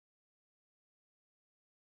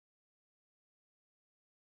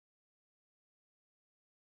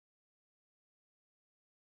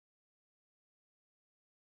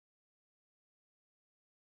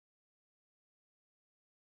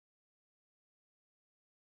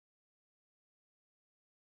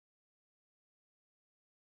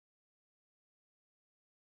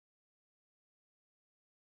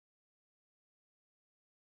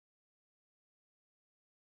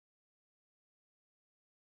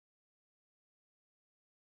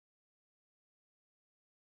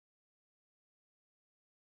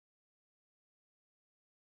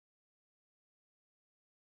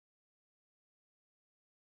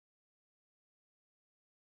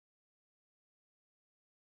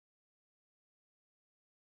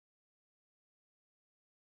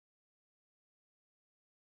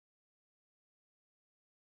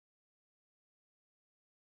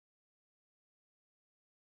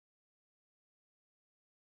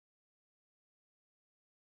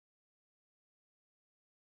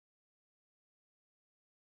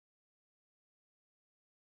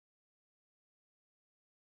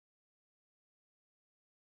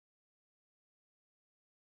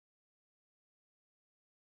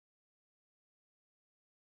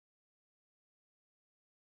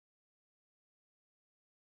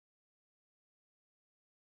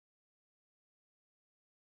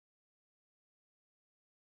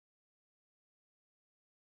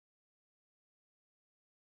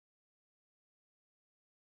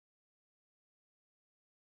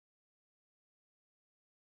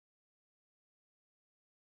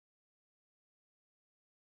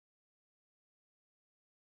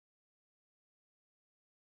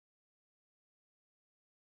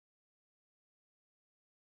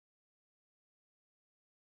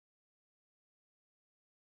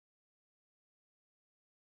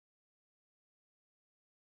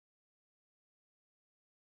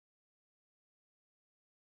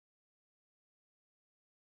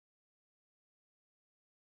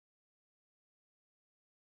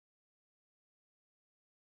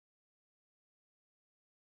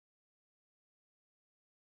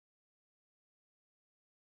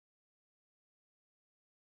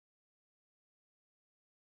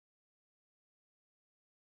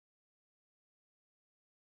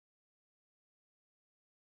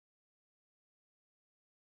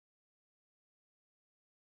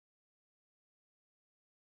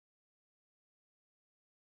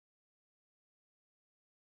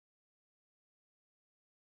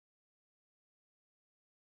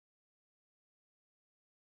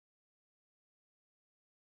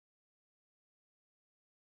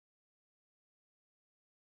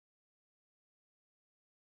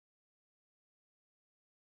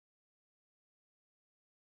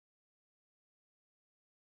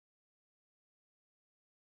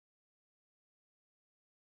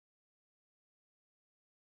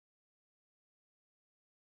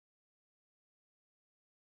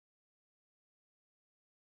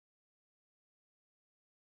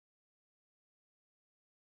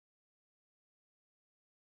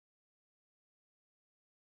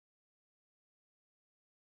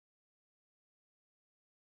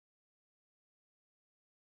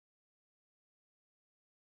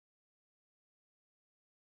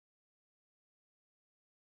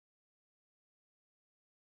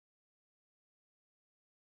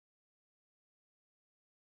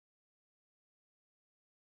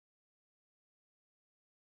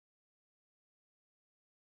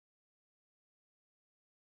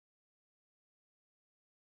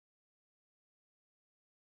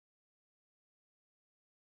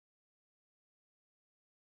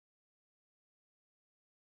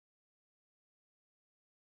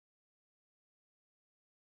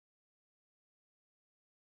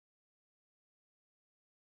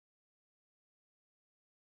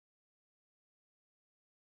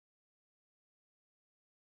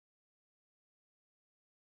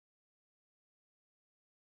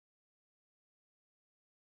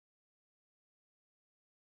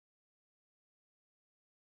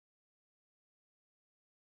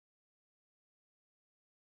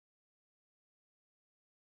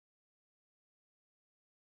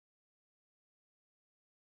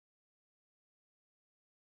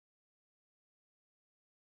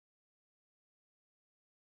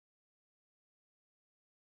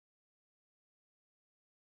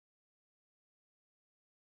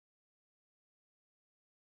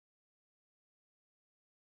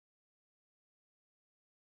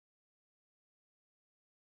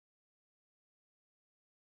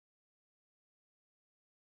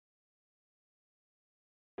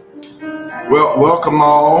Well, welcome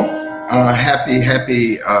all. Happy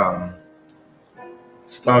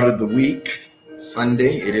start of the week.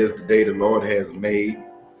 Sunday. It is the day the Lord has made.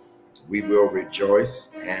 We will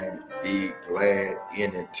rejoice and be glad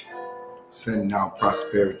in it. Sending out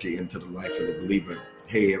prosperity into the life of the believer.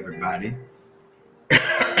 Hey, everybody.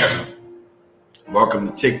 Welcome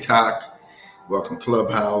to TikTok. Welcome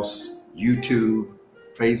Clubhouse, YouTube,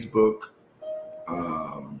 Facebook,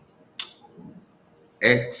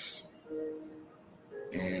 X,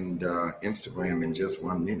 and Instagram in just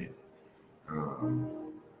 1 minute.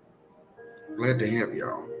 Glad to have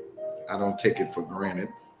y'all. I don't take it for granted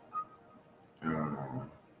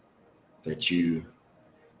that you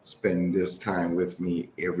spend this time with me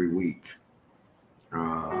every week.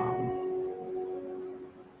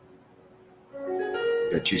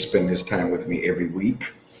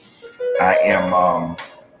 I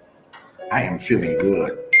am feeling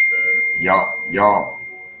good. Y'all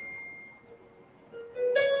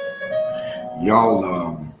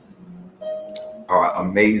are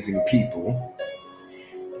amazing people.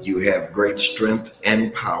 You have great strength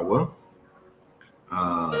and power.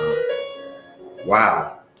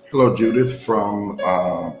 Wow. Hello, Judith from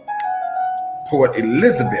Port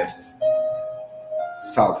Elizabeth,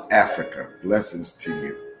 South Africa. Blessings to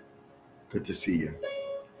you. Good to see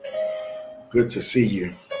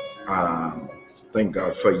you. Thank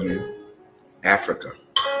God for you, Africa.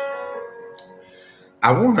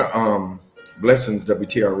 I want to blessings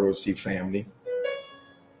WTROC family.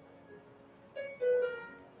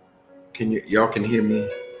 Y'all can hear me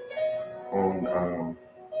on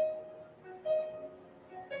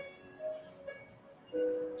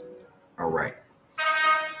all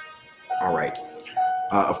right.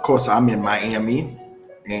 Of course, I'm in Miami,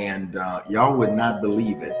 and y'all would not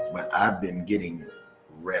believe it, but I've been getting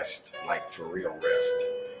rest, like for real rest,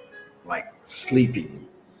 like sleeping.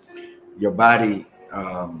 Your body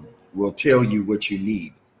will tell you what you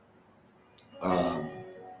need.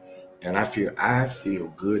 And I feel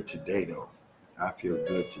good today, though. I feel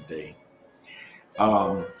good today.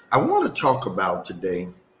 I want to talk about today.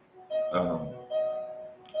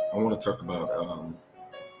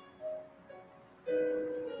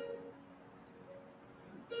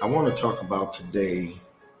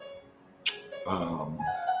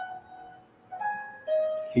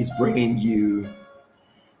 He's bringing you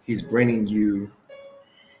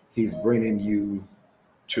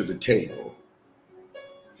to the table.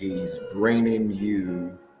 He's bringing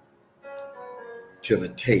you to the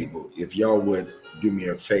table. If y'all would do me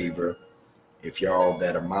a favor, if y'all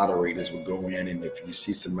that are moderators would go in, and if you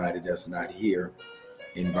see somebody that's not here,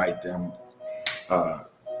 invite them.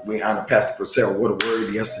 We honor Pastor Purcell. What a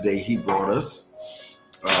word yesterday he brought us.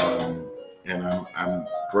 And I'm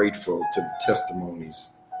grateful to the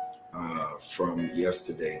testimonies from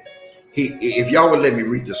yesterday. If y'all would let me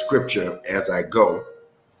read the scripture as I go,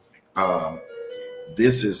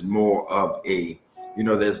 this is more of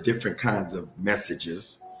there's different kinds of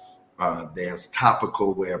messages. There's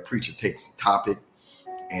topical, where a preacher takes a topic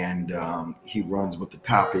and he runs with the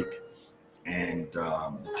topic, and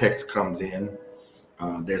the text comes in.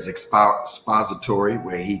 There's expository,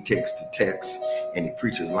 where he takes the text and he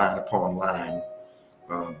preaches line upon line.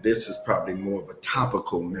 This is probably more of a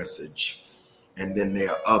topical message. And then there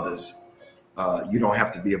are others. You don't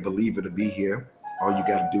have to be a believer to be here. All you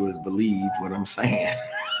got to do is believe what I'm saying.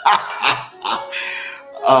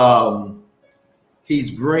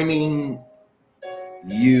 He's bringing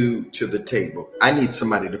you to the table. I need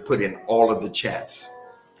somebody to put in all of the chats.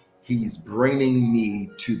 He's bringing me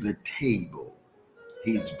to the table.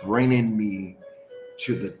 He's bringing me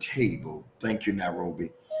to the table. Thank you,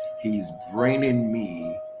 Nairobi. He's bringing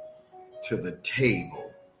me to the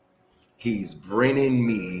table. He's bringing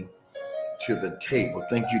me to the table.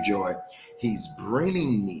 Thank you, Joy. He's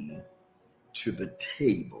bringing me to the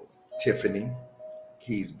table. Tiffany,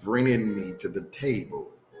 he's bringing me to the table.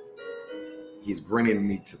 He's bringing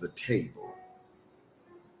me to the table.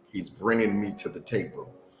 He's bringing me to the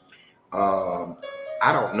table.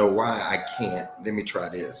 I don't know why I can't. Let me try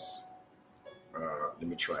this.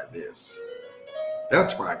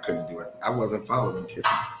 That's why I couldn't do it. I wasn't following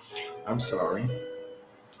Tiffany. I'm sorry.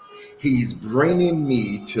 He's bringing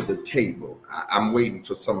me to the table. I'm waiting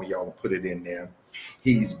for some of y'all to put it in there.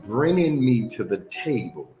 He's bringing me to the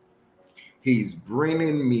table. He's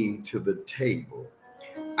bringing me to the table.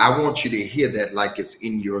 I want you to hear that like it's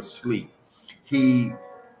in your sleep. He's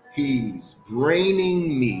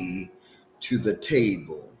bringing me to the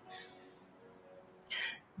table.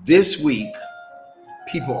 This week,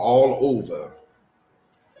 people all over.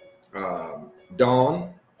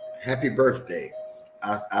 Dawn, happy birthday.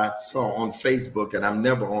 I saw on Facebook, and I'm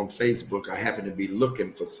never on Facebook. I happened to be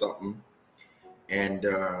looking for something, and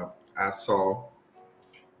I saw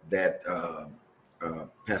that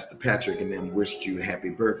Pastor Patrick and them wished you happy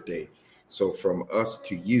birthday. So from us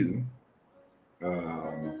to you,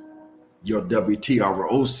 your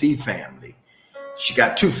WTROC family. She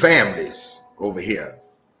got two families over here,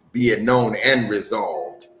 be it known and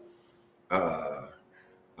resolved,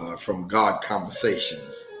 from God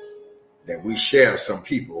Conversations, that we share some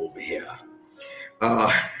people over here.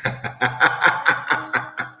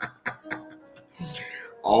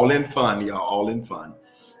 All in fun, y'all, all in fun.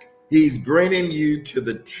 He's bringing you to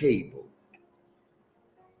the table.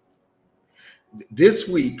 This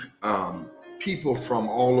week, people from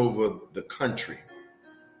all over the country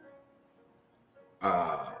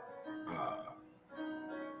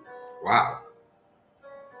wow,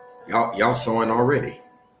 y'all saw it already.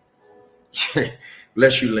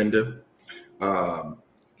 Bless you, Linda.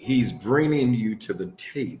 He's bringing you to the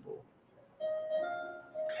table.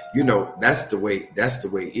 You know, that's the way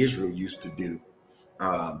Israel used to do.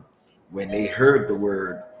 When they heard the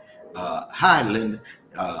word, hi, Linda,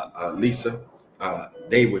 Lisa,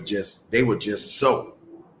 they would just sow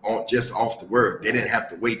on just off the word. They didn't have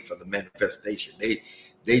to wait for the manifestation.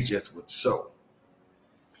 They just would sow.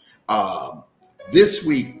 This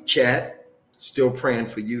week, chat, still praying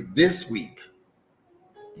for you. This week,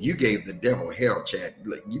 you gave the devil hell, chat.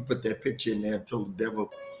 Like, you put that picture in there and told the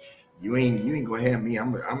devil, you ain't gonna have me.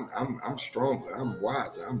 I'm stronger. I'm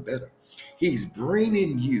wiser. I'm better. He's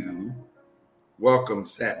bringing you. Welcome,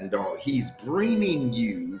 Satin Dog. He's bringing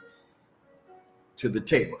you to the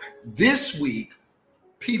table. This week,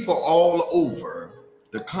 people all over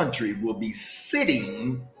the country will be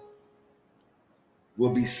sitting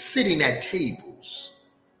at tables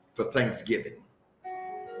for Thanksgiving.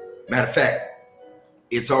 Matter of fact,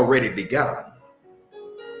 it's already begun.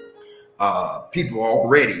 People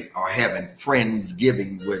already are having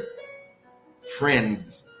Friendsgiving with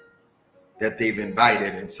friends that they've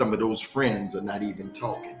invited, and some of those friends are not even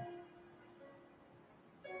talking.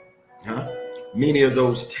 Many of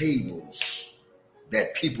those tables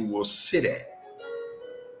that people will sit at,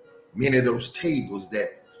 many of those tables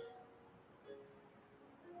that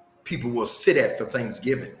people will sit at for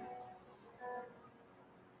Thanksgiving,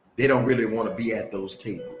 they don't really want to be at those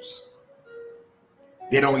tables.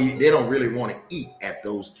 They don't really want to eat at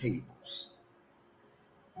those tables.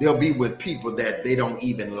 They'll be with people that they don't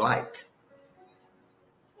even like.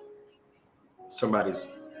 Somebody's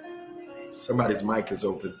mic is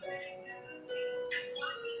open.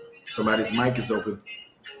 Somebody's mic is open.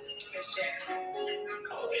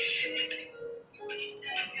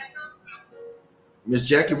 Miss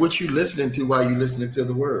Jackie, what you listening to while you listening to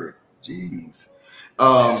the word? Jeez.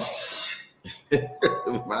 My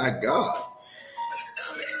God.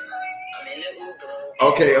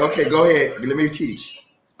 Okay, go ahead. Let me teach.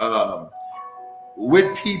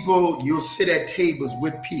 With people, you'll sit at tables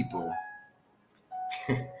with people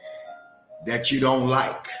that you don't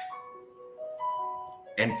like.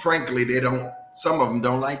 And frankly, some of them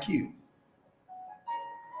don't like you.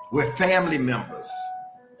 With family members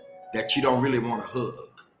that you don't really want to hug.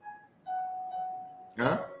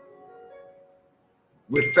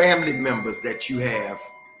 With family members that you have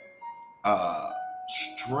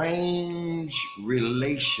strange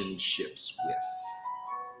relationships with.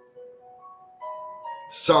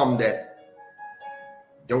 Some that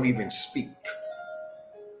don't even speak.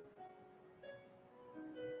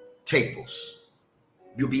 Tables.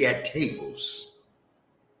 You'll be at tables.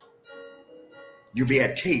 You'll be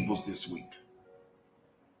at tables this week.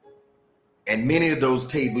 And many of those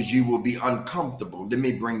tables, you will be uncomfortable. Let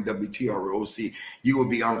me bring WTROC. You will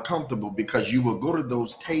be uncomfortable because you will go to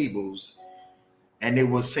those tables and they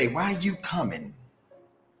will say, why are you coming?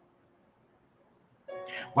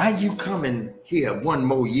 Why are you coming here one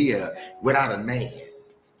more year without a man?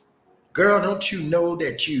 Girl, don't you know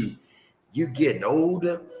that you getting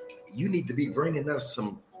older? You need to be bringing us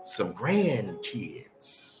some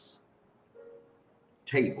grandkids.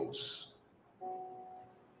 Tables.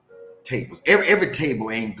 Every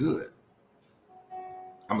table ain't good.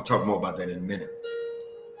 I'm gonna talk more about that in a minute.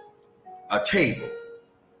 A table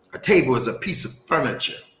is a piece of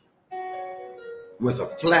furniture with a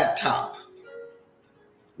flat top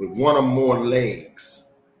with one or more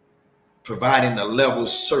legs, providing a level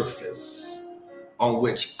surface on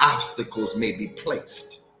which obstacles may be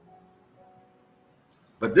placed.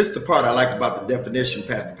 But this is the part I like about the definition,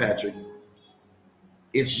 Pastor Patrick.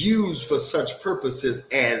 It's used for such purposes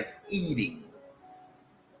as eating,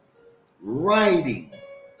 writing,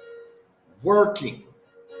 working,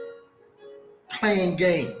 playing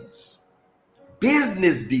games,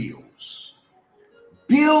 business deals,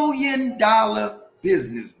 billion-dollar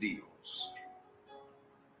business deals,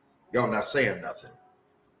 y'all not saying nothing,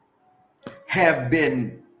 have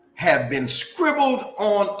been scribbled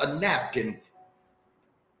on a napkin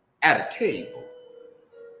at a table.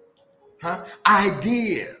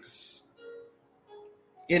 Ideas,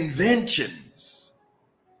 inventions,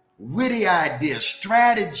 witty ideas,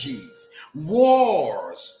 strategies,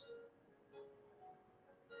 wars,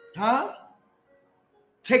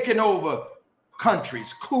 taking over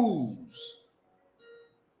countries, coups,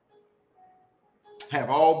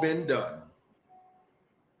 have all been done.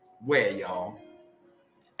 Where, y'all?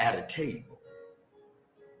 At a table.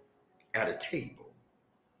 At a table.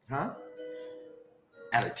 At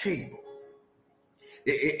a table.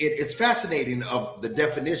 It's fascinating of the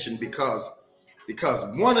definition because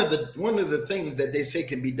one of the things that they say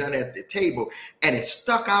can be done at the table, and it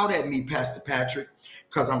stuck out at me, Pastor Patrick,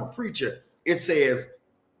 because I'm a preacher. It says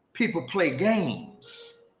people play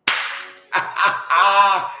games.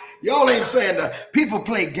 Y'all ain't saying that. People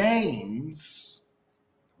play games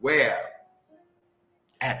where?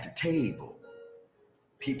 At the table.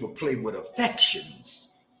 People play with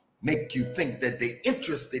affections, make you think that they're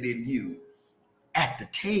interested in you at the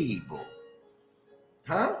table.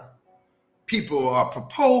 People are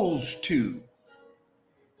proposed to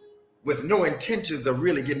with no intentions of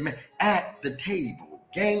really getting married at the table.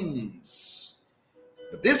 Games.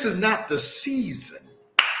 But this is not the season,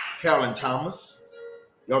 Carolyn Thomas.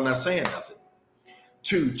 Y'all not saying nothing.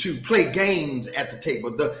 To play games at the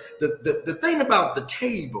table. The thing about the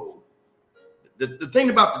table, the thing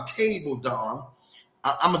about the table, Dawn,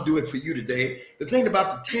 I'm gonna do it for you today. The thing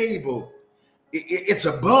about the table, it's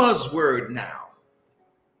a buzzword now.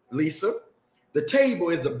 Lisa, the table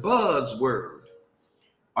is a buzzword.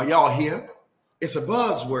 Are y'all here? It's a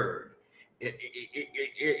buzzword.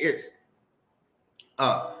 It's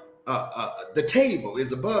the table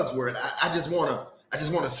is a buzzword. I just want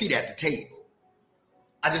to sit at the table.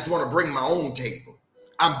 I just want to bring my own table.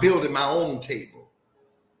 I'm building my own table.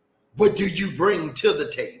 What do you bring to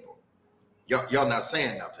the table? Y'all not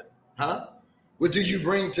saying nothing, What do you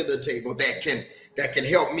bring to the table that can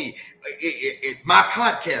help me? My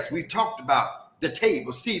podcast, we talked about the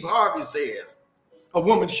table. Steve Harvey says a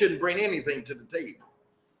woman shouldn't bring anything to the table,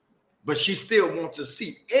 but she still wants a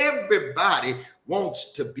seat. Everybody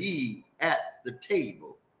wants to be at the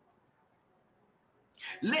table.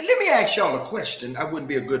 Let me ask y'all a question. I wouldn't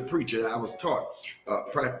be a good preacher. I was taught,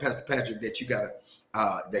 Pastor Patrick, that you gotta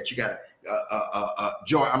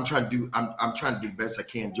Joy. I'm trying to do the best I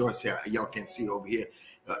can. Joyce, y'all can't see over here.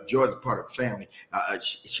 Joy's part of the family.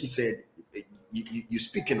 She said, "You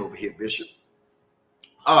speaking over here, Bishop."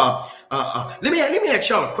 Let me ask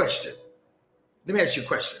y'all a question. Let me ask you a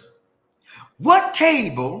question. What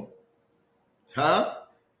table,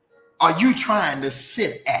 are you trying to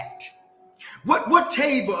sit at? What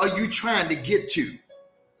table are you trying to get to?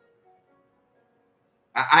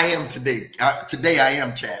 I am today. Today I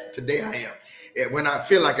am, chat. Today I am. When I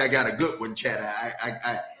feel like I got a good one, chat,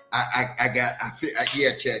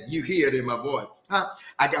 yeah, chat. You hear it in my voice,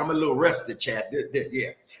 I'm a little rested, chat.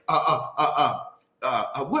 Yeah.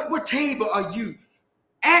 What table are you?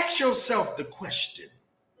 Ask yourself the question.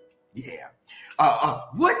 Yeah.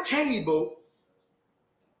 What table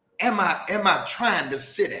am I trying to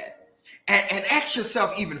sit at? And ask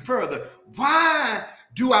yourself even further, why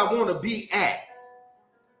do I want to be at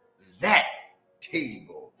that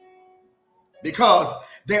table? Because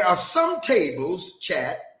there are some tables,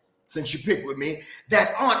 chat, since you picked with me,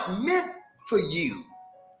 that aren't meant for you.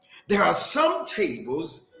 There are some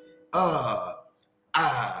tables that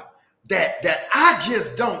I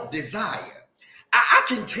just don't desire. I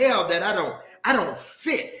can tell that I don't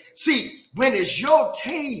fit. See, when it's your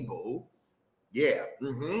table, yeah,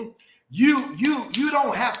 you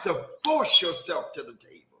don't have to force yourself to the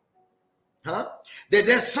table.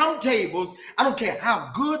 There's some tables, I don't care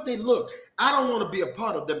how good they look, I don't want to be a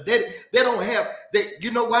part of them. They don't have,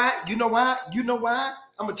 you know why? I'm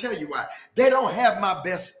going to tell you why. They don't have my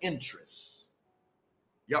best interests.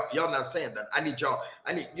 Y'all not saying that. I need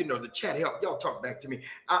the chat help. Y'all talk back to me.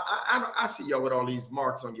 I see y'all with all these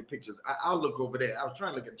marks on your pictures. I'll look over there. I was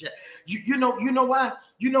trying to look at the chat. You know why?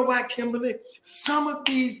 You know why, Kimberly? Some of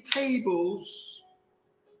these tables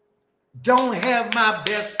don't have my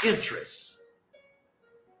best interests.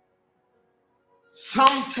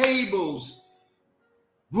 Some tables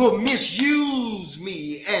will misuse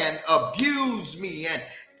me and abuse me and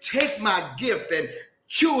take my gift and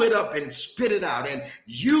chew it up and spit it out and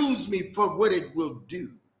use me for what it will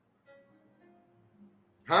do.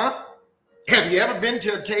 Have you ever been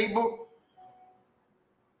to a table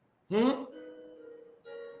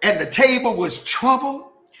and the table was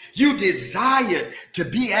trouble, you desired to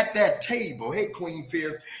be at that table. Hey, Queen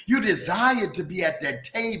Fierce, you desired to be at that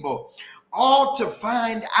table, all to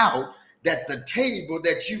find out that the table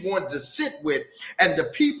that you wanted to sit with and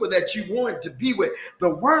the people that you wanted to be with,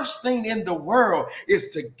 the worst thing in the world is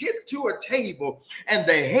to get to a table and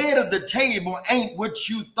the head of the table ain't what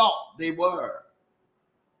you thought they were.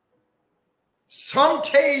 Some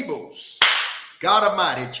tables, God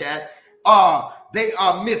Almighty, chat, they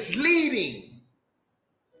are misleading.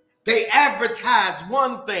 They advertise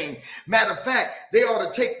one thing. Matter of fact, they ought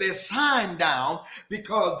to take their sign down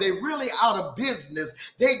because they really out of business.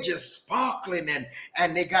 They just sparkling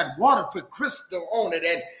and they got Waterford crystal on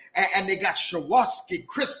it and they got Swarovski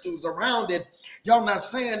crystals around it. Y'all not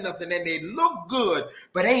saying nothing, and they look good,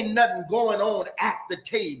 but ain't nothing going on at the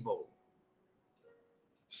table.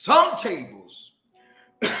 Some tables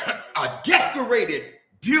are decorated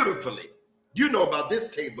beautifully. You know about this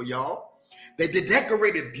table, y'all. They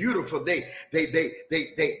decorated beautiful. They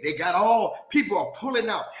got all, people are pulling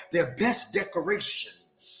out their best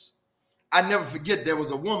decorations. I never forget, there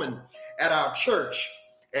was a woman at our church,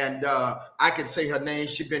 and I can say her name.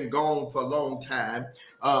 She'd been gone for a long time.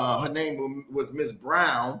 Her name was Miss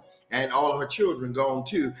Brown, and all her children gone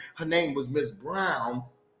too. Her name was Miss Brown,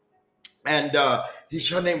 and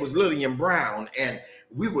her name was Lillian Brown, and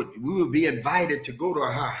we would be invited to go to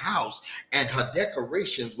her house, and her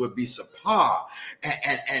decorations would be superb, and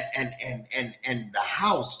the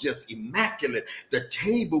house just immaculate. The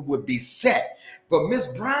table would be set. But Miss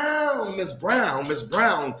Brown,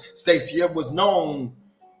 Stacia, was known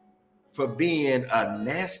for being a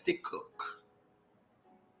nasty cook.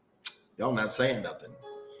 Y'all not saying nothing.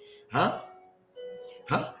 Huh?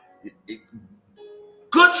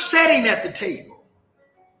 Good setting at the table,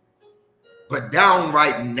 but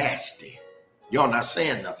downright nasty. Y'all not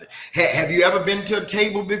saying nothing. Have you ever been to a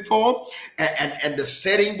table before and the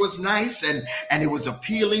setting was nice and it was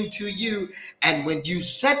appealing to you? And when you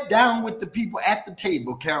sat down with the people at the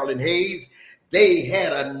table, Carolyn Hayes, they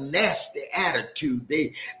had a nasty attitude.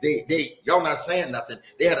 They y'all not saying nothing.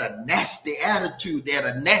 They had a nasty attitude. They had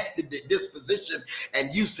a nasty disposition.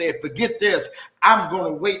 And you said, forget this, I'm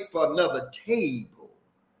going to wait for another table.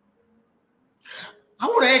 I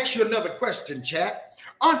want to ask you another question, chat.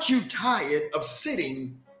 Aren't you tired of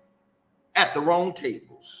sitting at the wrong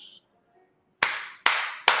tables?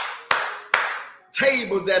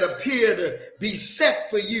 Tables that appear to be set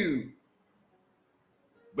for you,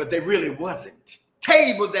 but they really wasn't.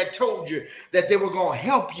 Tables that told you that they were going to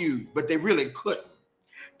help you, but they really couldn't.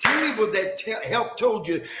 Tables that told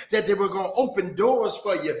you that they were going to open doors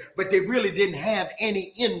for you, but they really didn't have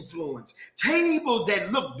any influence. Tables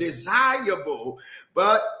that looked desirable,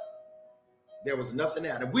 but there was nothing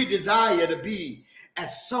out of it. We desire to be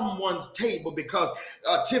at someone's table because,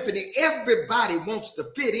 Tiffany, everybody wants to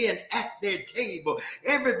fit in at their table.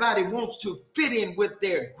 Everybody wants to fit in with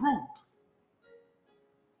their group.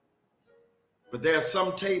 But there are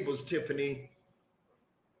some tables, Tiffany,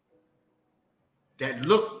 that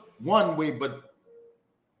look one way, but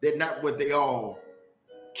they're not what they all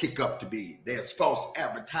kick up to be. There's false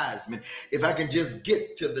advertisement. If I can just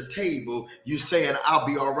get to the table, you saying I'll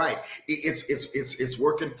be all right. It's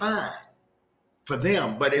working fine for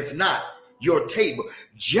them, but it's not your table.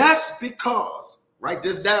 Just because, write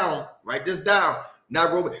this down,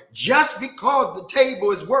 Nairobi, just because the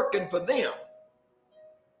table is working for them,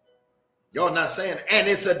 y'all not saying, and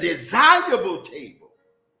it's a desirable table,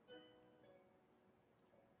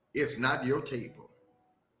 it's not your table.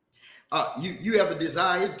 You have a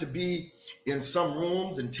desire to be in some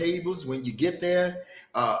rooms and tables. When you get there,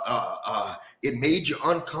 it made you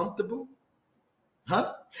uncomfortable,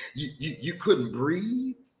 huh? You couldn't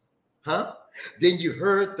breathe, huh? Then you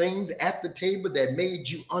heard things at the table that made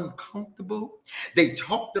you uncomfortable. They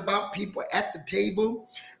talked about people at the table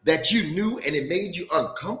that you knew and it made you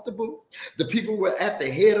uncomfortable. The people who were at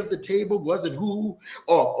the head of the table wasn't who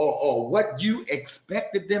or what you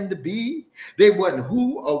expected them to be. They wasn't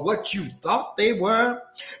who or what you thought they were.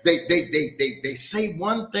 They say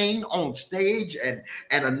one thing on stage and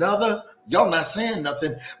another. Y'all not saying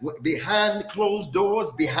nothing. Behind the closed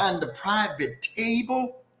doors, behind the private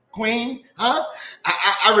table, Queen, huh?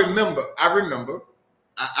 I remember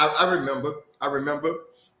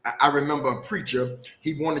a preacher.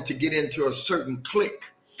 He wanted to get into a certain clique.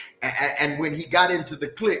 And when he got into the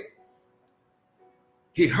clique,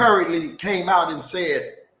 he hurriedly came out and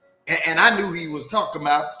said, and I knew he was talking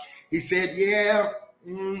about, he said,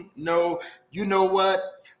 no, you know what?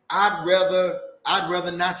 I'd rather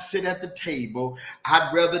not sit at the table.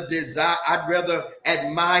 I'd rather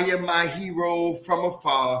admire my hero from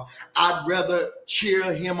afar. I'd rather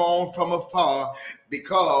cheer him on from afar,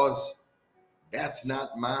 because that's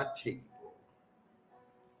not my table.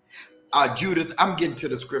 Judith, I'm getting to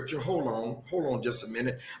the scripture. Hold on just a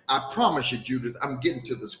minute. I promise you, Judith, I'm getting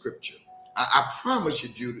to the scripture. I promise you,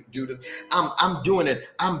 Judith, I'm doing it.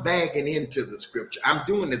 I'm bagging into the scripture. I'm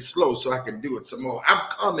doing it slow so I can do it some more. I'm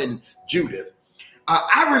coming, Judith.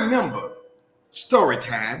 I remember story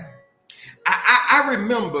time. I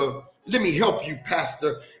remember, let me help you,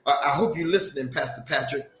 Pastor. I hope you're listening, Pastor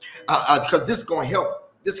Patrick, because this is going to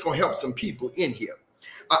help some people in here.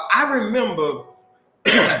 I remember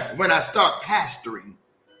when I started pastoring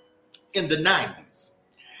in the 90s,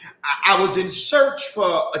 I was in search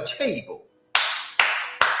for a table.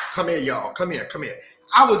 Come here, y'all. Come here.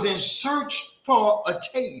 I was in search for a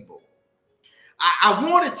table. I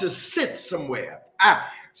wanted to sit somewhere.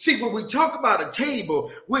 See, when we talk about a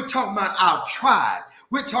table, we're talking about our tribe.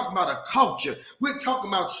 We're talking about a culture. We're talking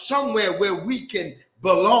about somewhere where we can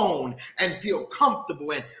belong and feel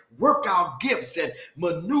comfortable and work our gifts and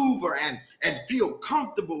maneuver and feel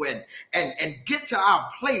comfortable and get to our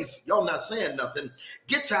place. Y'all not saying nothing.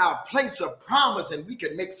 Get to our place of promise, and we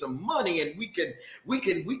can make some money, and we can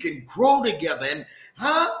grow together. And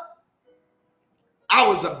I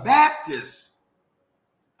was a Baptist.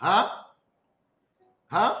 I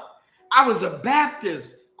was a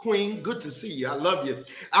Baptist, Queen. Good to see you. I love you.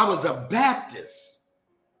 I was a Baptist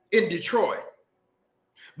in Detroit.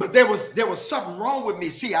 But there was something wrong with me.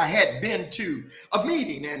 See, I had been to a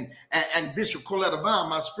meeting, and Bishop Coletta Vaughn,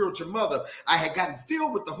 my spiritual mother, I had gotten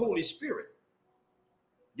filled with the Holy Spirit.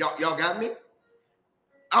 Y'all got me?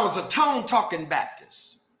 I was a tongue-talking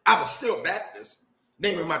Baptist. I was still Baptist.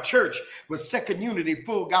 Name of my church was Second Unity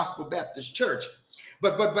Full Gospel Baptist Church.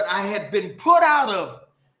 But I had been put out of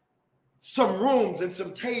some rooms and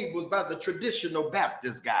some tables by the traditional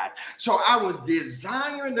Baptist guy. So I was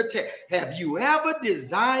desiring a table. Have you ever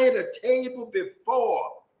desired a table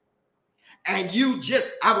before? And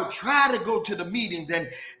I would try to go to the meetings, and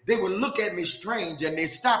they would look at me strange, and they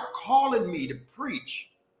stopped calling me to preach.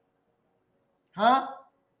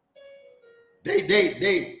 They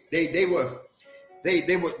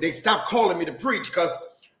stopped calling me to preach because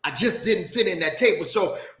I just didn't fit in that table.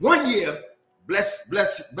 So one year, bless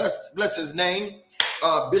his name,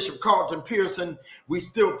 Bishop Carlton Pearson, we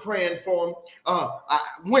still praying for him. I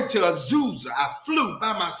went to Azusa. I flew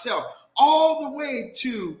by myself all the way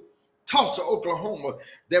to Tulsa, Oklahoma.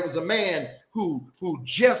 There was a man who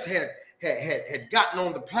just had gotten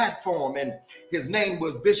on the platform, and his name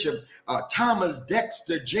was Bishop Thomas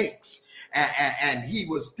Dexter Jakes, and he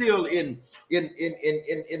was still in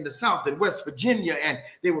the South, in West Virginia, and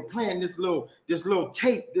they were playing this little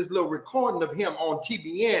tape, this little recording of him on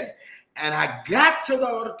TBN. And I got to the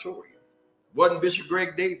auditorium. Wasn't Bishop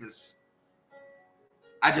Greg Davis.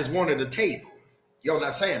 I just wanted a table. Y'all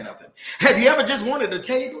not saying nothing. Have you ever just wanted a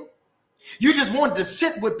table? You just wanted to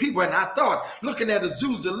sit with people, and I thought, looking at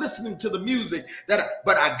Azusa, listening to the music, but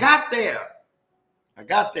I got there.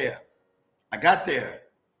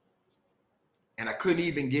 And I couldn't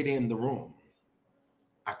even get in the room.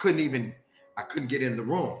 I couldn't get in the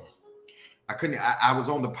room. I was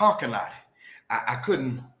on the parking lot. I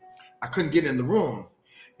couldn't get in the room.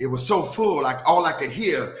 It was so full, like all I could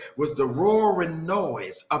hear was the roaring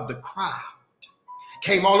noise of the crowd.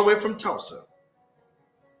 Came all the way from Tulsa.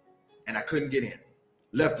 And I couldn't get in.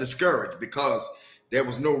 Left discouraged because there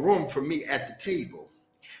was no room for me at the table.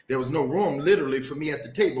 There was no room literally for me at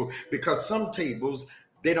the table, because some tables,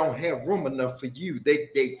 they don't have room enough for you. They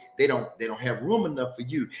don't have room enough for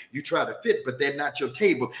you. You try to fit, but they're not your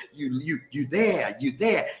table. You there.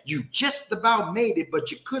 You just about made it, but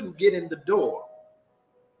you couldn't get in the door.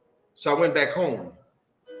 So I went back home.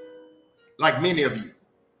 Like many of you,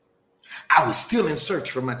 I was still in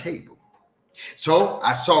search for my table. So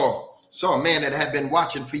I saw a man that I had been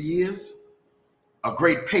watching for years, a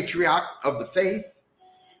great patriarch of the faith.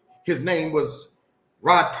 His name was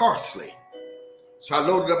Rod Parsley. So I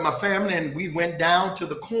loaded up my family, and we went down to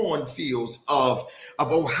the cornfields of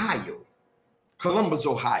Ohio, Columbus,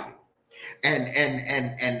 Ohio.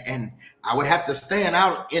 And I would have to stand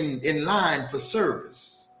out in line for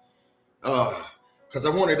service because I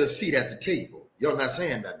wanted a seat at the table. Y'all not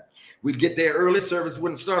saying nothing. We'd get there early. Service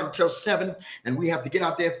wouldn't start until 7, and we have to get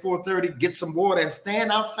out there at 4:30, get some water, and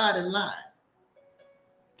stand outside in line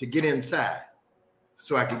to get inside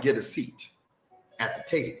so I could get a seat at the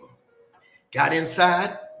table. Got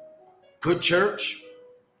inside, good church.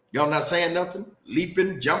 Y'all not saying nothing?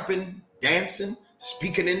 Leaping, jumping, dancing,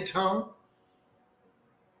 speaking in tongue.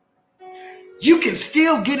 You can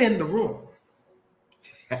still get in the room.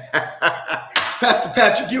 Pastor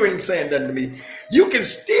Patrick, you ain't saying nothing to me. You can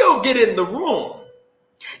still get in the room.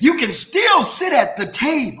 You can still sit at the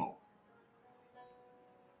table,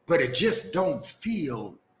 but it just don't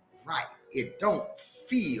feel right. It don't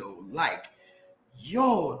feel like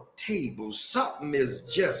your table. Something is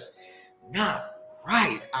just not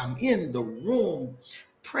right. I'm in the room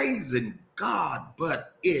praising God,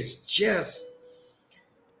 but it's just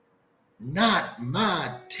not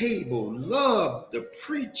my table. Love the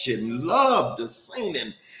preaching, love the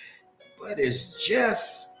singing, but it's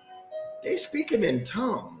just, they speaking in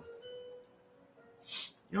tongue.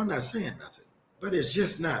 Y'all not saying nothing, but it's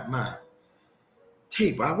just not my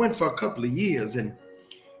table. I went for a couple of years and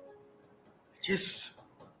just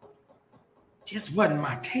wasn't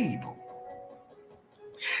my table.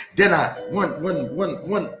 Then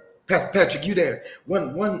one Pastor Patrick, you there?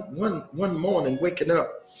 One morning waking up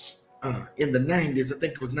in the 90s, I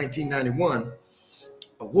think it was 1991,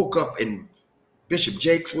 I woke up and Bishop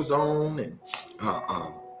Jakes was on and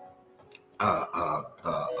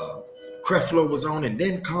Creflo was on, and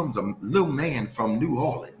then comes a little man from New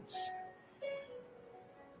Orleans.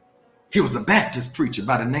 He was a Baptist preacher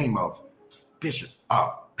by the name of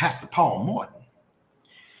Pastor Paul Morton.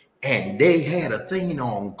 And they had a thing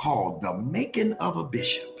on called The Making of a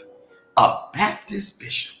Bishop, a Baptist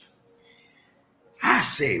bishop. I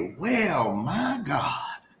say, well, my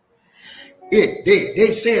God.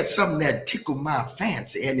 They said something that tickled my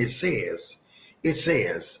fancy, and it says,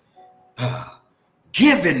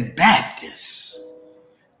 giving Baptists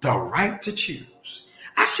the right to choose.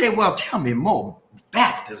 I said, well, tell me more.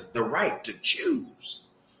 Baptists, the right to choose.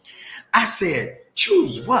 I said,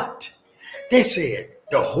 choose what? They said,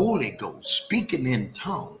 the Holy Ghost, speaking in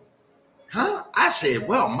tongue. Huh? I said,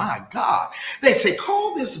 well, my God. They say,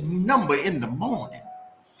 call this number in the morning.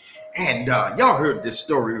 And y'all heard this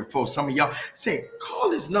story before. Some of y'all say, call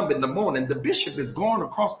this number in the morning. The bishop is going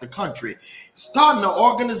across the country, starting an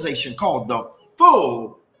organization called the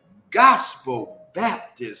Full Gospel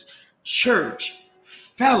Baptist Church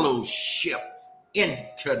Fellowship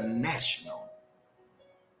International.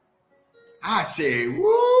 I say,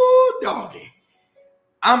 woo, doggy.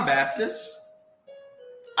 I'm Baptist.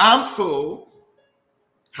 I'm full.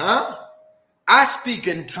 Huh? I speak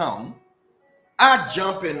in tongue. I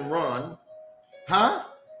jump and run. Huh?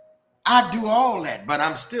 I do all that, but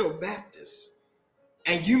I'm still Baptist.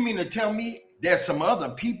 And you mean to tell me there's some other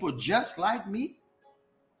people just like me?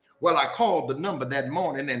 Well, I called the number that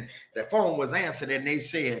morning and the phone was answered and they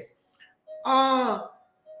said, I'm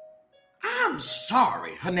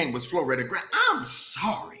sorry. Her name was Floretta Grant. I'm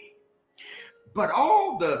sorry. But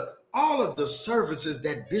all of the services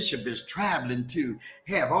that Bishop is traveling to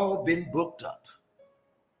have all been booked up.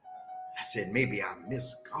 I said, maybe I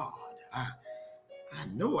missed God. I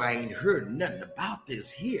know I ain't heard nothing about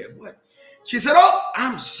this here. What? She said, oh,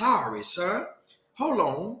 I'm sorry, sir. Hold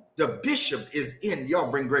on. The bishop is in.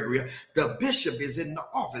 Y'all bring Gregory up. The bishop is in the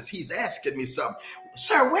office. He's asking me something.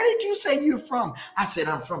 Sir, where did you say you're from? I said,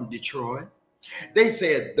 I'm from Detroit. They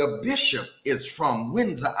said the bishop is from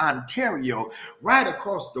Windsor, Ontario, right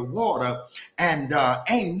across the water, and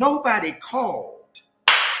ain't nobody called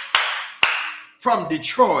from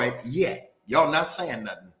Detroit yet. Y'all not saying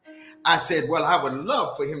nothing. I said, well, I would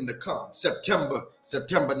love for him to come September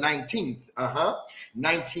 19th,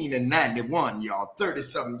 1991, y'all,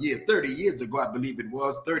 30 years ago, I believe it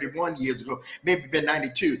was, 31 years ago, maybe been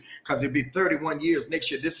 92, because it'll be 31 years next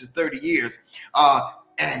year. This is 30 years.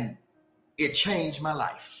 And it changed my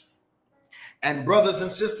life. And brothers and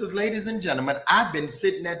sisters, ladies and gentlemen, I've been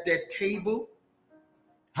sitting at that table.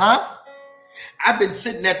 I've been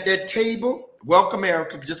sitting at that table. Welcome,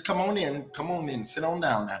 Erica. Just come on in, sit on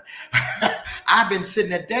down now. I've been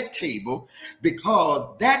sitting at that table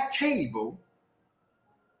because that table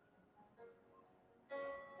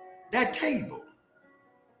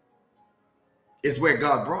is where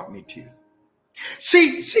God brought me to.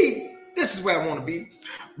 See, this is where I want to be.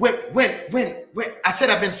 When I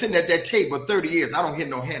said I've been sitting at that table 30 years, I don't hear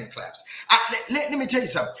no hand claps. Let me tell you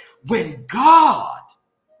something. When God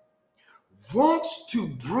wants to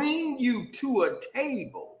bring you to a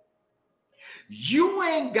table, you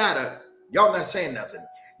ain't gotta, y'all not saying nothing.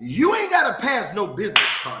 You ain't gotta pass no business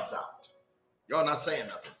cards out. Y'all not saying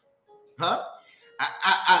nothing. Huh?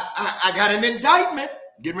 I got an indictment.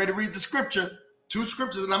 Getting ready to read the scripture. 2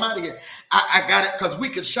 scriptures and I'm out of here. I got it because we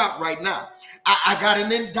could shop right now. I got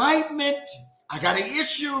an indictment. I got an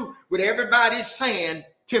issue with everybody saying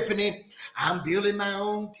Tiffany, I'm building my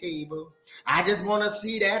own table. I just want to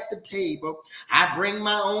sit at the table. I bring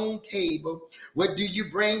my own table. What do you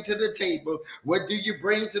bring to the table? What do you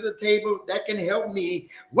bring to the table that can help me?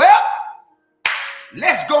 Well,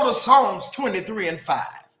 let's go to Psalms 23 and 5.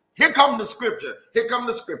 Here come the scripture. Here come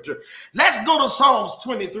the scripture. Let's go to Psalms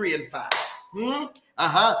 23 and 5.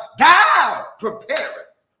 Thou preparest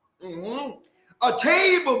a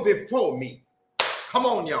table before me. Come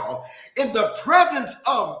on, y'all. In the presence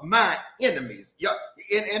of my enemies.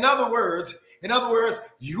 In other words,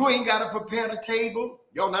 you ain't got to prepare the table.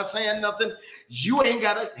 Y'all not saying nothing. You ain't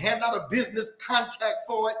got to hand out a business contact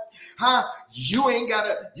for it. You ain't got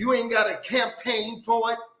to campaign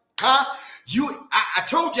for it. I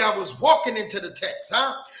told you I was walking into the text.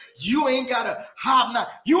 You ain't got to hobnob.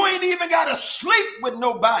 You ain't even got to sleep with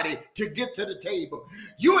nobody to get to the table.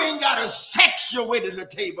 You ain't got to sex your way to the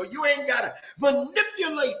table. You ain't got to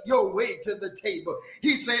manipulate your way to the table.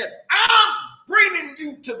 He said, I'm bringing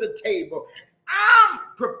you to the table. I'm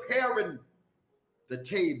preparing the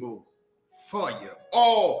table for you.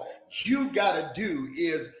 All you got to do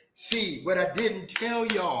is see what I didn't tell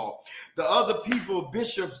y'all. The other people,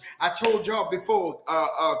 bishops, I told y'all before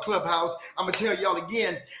Clubhouse. I'm gonna tell y'all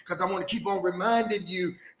again because I want to keep on reminding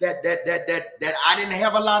you that I didn't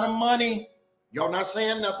have a lot of money. Y'all not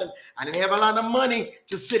saying nothing. I didn't have a lot of money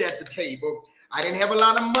to sit at the table. I didn't have a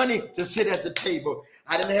lot of money to sit at the table.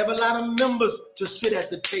 I didn't have a lot of members to sit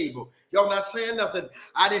at the table. Y'all not saying nothing.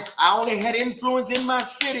 I only had influence in my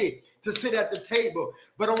city to sit at the table.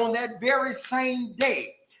 But on that very same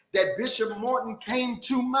day that Bishop Morton came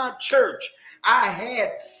to my church, I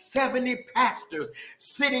had 70 pastors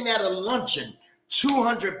sitting at a luncheon,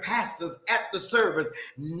 200 pastors at the service,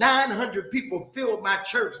 900 people filled my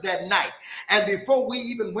church that night. And before we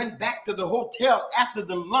even went back to the hotel after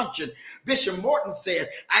the luncheon, Bishop Morton said,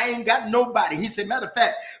 I ain't got nobody. He said, matter of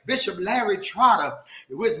fact, Bishop Larry Trotter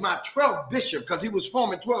was my 12th bishop because he was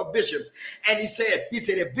forming 12 bishops. And he said,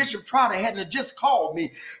 if Bishop Trotter hadn't just called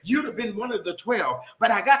me, you'd have been one of the 12.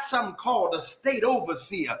 But I got something called a state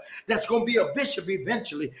overseer that's going to be a bishop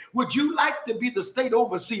eventually. Would you like to be the state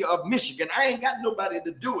overseer of Michigan? I ain't got nobody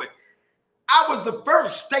to do it. I was the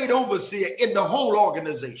first state overseer in the whole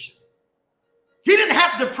organization. He didn't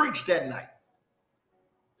have to preach that night.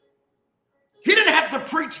 He didn't have to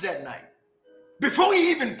preach that night. Before he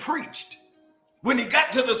even preached, when he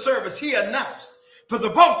got to the service, he announced for the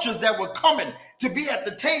vultures that were coming to be at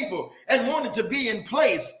the table and wanted to be in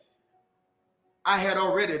place, I had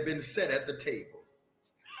already been set at the table.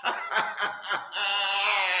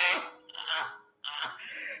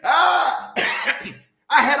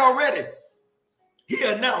 I had already. He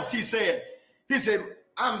announced, he said,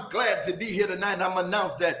 I'm glad to be here tonight. And I'm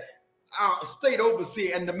announced that our state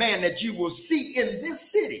overseer and the man that you will see in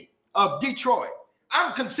this city of Detroit,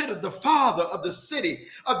 I'm considered the father of the city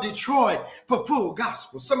of Detroit for full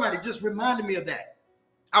gospel. Somebody just reminded me of that.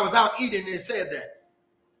 I was out eating and it said that.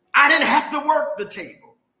 I didn't have to work the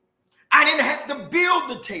table. I didn't have to build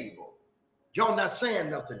the table. Y'all not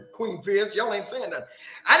saying nothing. Queen Fierce, y'all ain't saying nothing.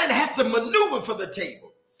 I didn't have to maneuver for the table.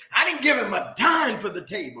 I didn't give him a dime for the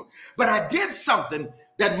table. But I did something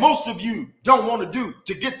that most of you don't want to do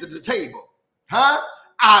to get to the table.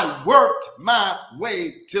 I worked my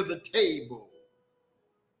way to the table.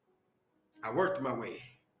 I worked my way.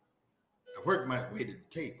 I worked my way to the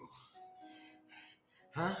table.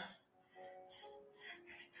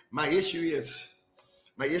 My issue is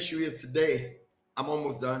today, I'm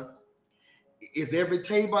almost done, is every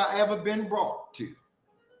table I ever been brought to.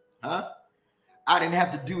 I didn't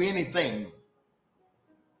have to do anything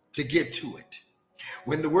to get to it.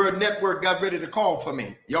 When the Word Network got ready to call for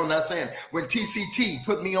me, y'all not saying. When TCT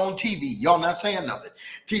put me on TV, y'all not saying nothing.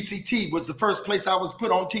 TCT was the first place I was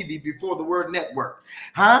put on TV before the Word Network.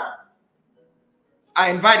 I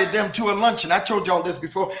invited them to a luncheon. I told y'all this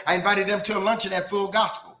before. I invited them to a luncheon at Full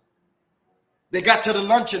Gospel. They got to the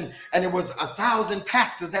luncheon and it was 1,000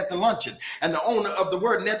 pastors at the luncheon. And the owner of the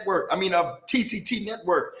Word Network, of TCT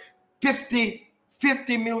Network, 50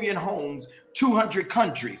 million homes, 200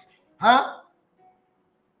 countries.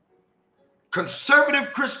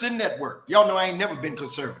 Conservative Christian Network. Y'all know I ain't never been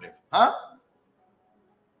conservative.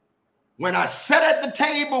 When I sat at the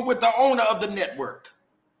table with the owner of the network,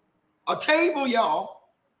 a table, y'all,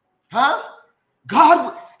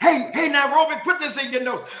 God, hey, Nairobi, put this in your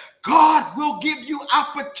notes. God will give you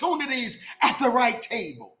opportunities at the right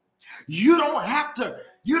table. You don't have to,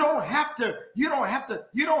 y'all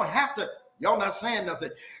not saying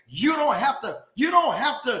nothing. You don't have to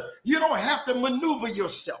maneuver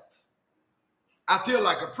yourself. I feel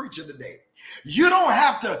like a preacher today. You don't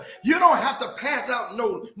have to pass out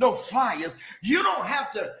no flyers. You don't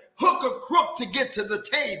have to hook a crook to get to the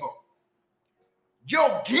table.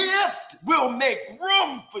 Your gift will make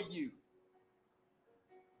room for you.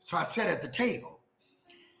 So I sat at the table,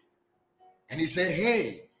 and he said,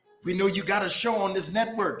 hey, we know you got a show on this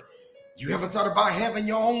network. You ever thought about having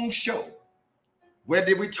your own show? Where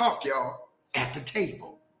did we talk, y'all? At the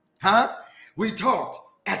table. Huh? We talked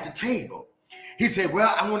at the table. He said,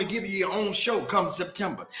 well, I want to give you your own show come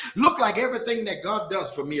September. Look like everything that God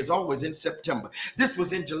does for me is always in September. This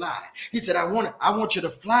was in July. He said, I want you to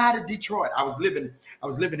fly to Detroit. I was living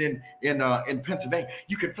in Pennsylvania.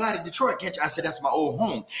 You can fly to Detroit, can't you? I said, that's my old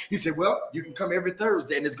home. He said, well, you can come every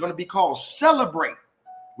Thursday, and it's going to be called Celebrate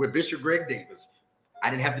with Bishop Greg Davis. I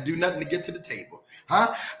didn't have to do nothing to get to the table.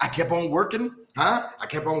 Huh? I kept on working. I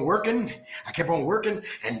kept on working.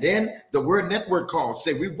 And then the Word Network called,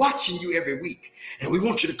 say, we're watching you every week, and we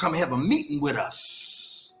want you to come have a meeting with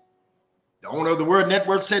us. The owner of the Word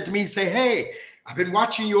Network said to me, say, hey, I've been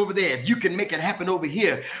watching you over there. If you can make it happen over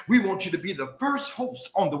here, we want you to be the first host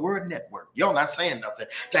on the Word Network. Y'all not saying nothing.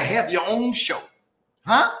 To have your own show.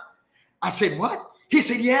 Huh? I said, what? He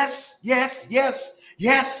said, yes.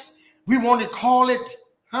 We want to call it,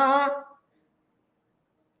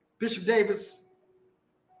 Bishop Davis,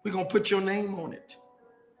 we're going to put your name on it.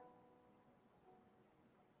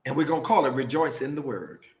 And we're going to call it Rejoice in the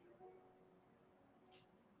Word.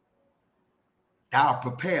 Thou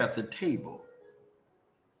prepare the table.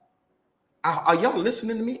 Are y'all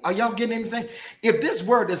listening to me? Are y'all getting anything? If this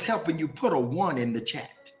word is helping you, put a 1 in the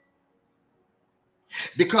chat.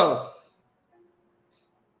 Because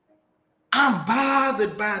I'm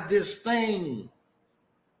bothered by this thing.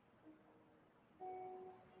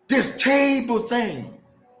 This table thing.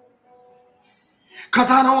 Because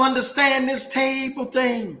I don't understand this table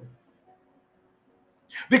thing.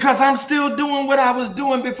 Because I'm still doing what I was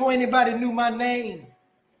doing before anybody knew my name.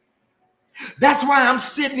 That's why I'm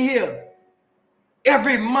sitting here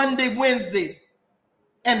every Monday, Wednesday,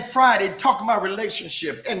 and Friday talking about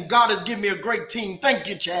relationship. And God has given me a great team. Thank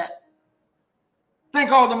you, chat.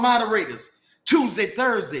 Thank all the moderators, Tuesday,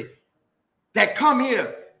 Thursday, that come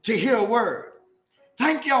here to hear a word.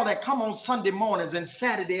 Thank y'all that come on Sunday mornings and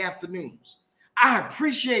Saturday afternoons. I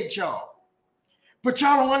appreciate y'all. But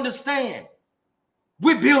y'all don't understand.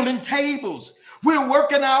 We're building tables. We're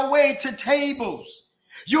working our way to tables.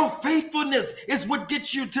 Your faithfulness is what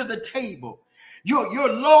gets you to the table. Your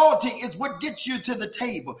loyalty is what gets you to the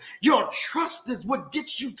table. Your trust is what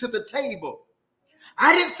gets you to the table.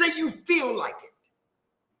 I didn't say you feel like it.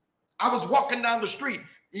 I was walking down the street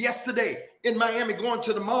yesterday in Miami going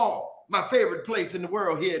to the mall, my favorite place in the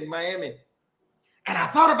world here in Miami. And I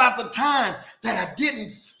thought about the times that I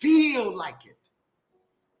didn't feel like it,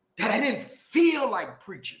 that I didn't feel like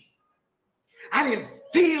preaching. I didn't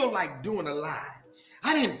feel like doing a live.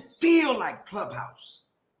 I didn't feel like Clubhouse.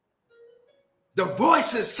 The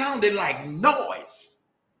voices sounded like noise,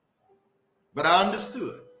 but I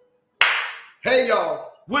understood. Hey,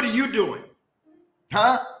 y'all, what are you doing?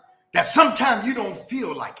 Huh? That sometimes you don't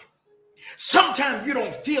feel like it. Sometimes you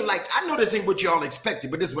don't feel like, I know this ain't what y'all expected,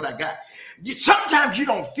 but this is what I got. Sometimes you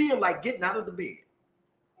don't feel like getting out of the bed.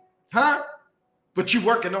 Huh? But you're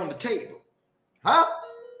working on the table. Huh?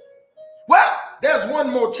 Well, there's one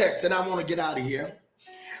more text and I want to get out of here.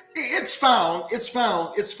 It's found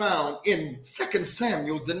in 2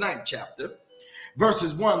 Samuel, the 9th chapter,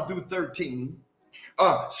 verses 1 through 13.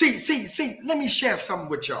 Let me share something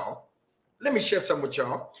with y'all.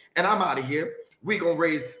 And I'm out of here. We're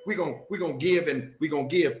gonna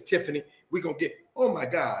give Tiffany. We're gonna get, oh my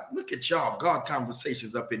God, look at y'all, God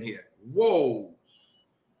conversations up in here. Whoa,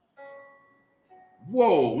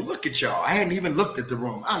 look at y'all. I hadn't even looked at the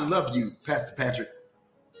room. I love you, Pastor Patrick.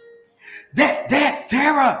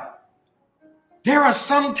 There are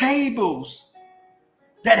some tables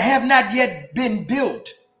that have not yet been built,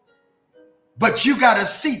 but you got a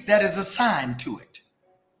seat that is assigned to it.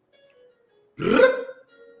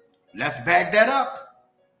 Let's back that up.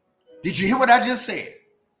 Did you hear what I just said?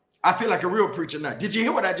 I feel like a real preacher now. Did you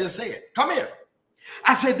hear what I just said? Come here.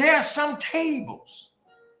 I said there are some tables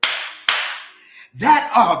that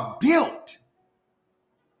are built.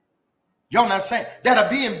 Y'all not saying that are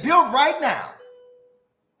being built right now.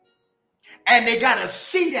 And they got a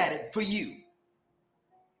seat at it for you.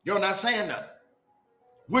 You're not saying nothing.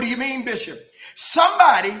 What do you mean, Bishop?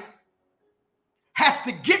 Somebody has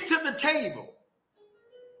to get to the table.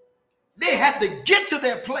 They have to get to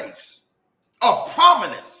their place of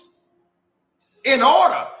prominence. In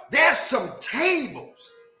order, there's some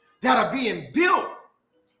tables that are being built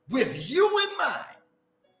with you in mind.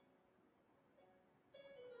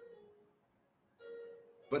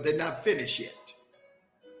 but they're not finished yet.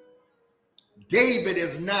 David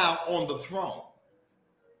is now on the throne.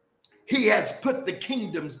 He has put the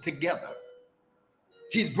kingdoms together.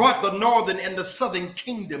 He's brought the northern and the southern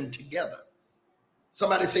kingdom together.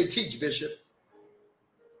 Somebody say, teach, Bishop.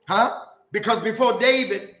 Huh? Because before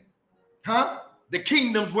David, the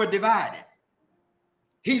kingdoms were divided.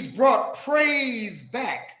 He's brought praise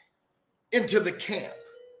back into the camp.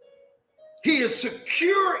 He is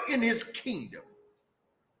secure in his kingdom.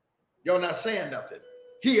 You're not saying nothing.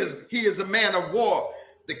 He is a man of war.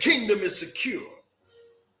 The kingdom is secure.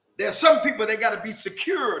 There are some people that got to be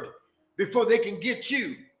secured before they can get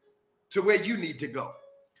you to where you need to go.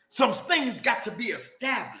 Some things got to be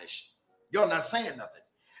established. You're not saying nothing.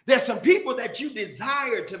 There's some people that you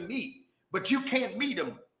desire to meet, but you can't meet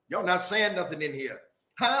them. You're not saying nothing in here.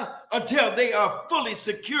 Until they are fully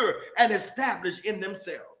secure and established in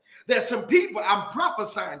themselves. There's some people, I'm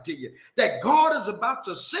prophesying to you, that God is about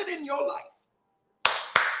to sit in your life.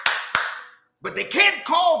 But they can't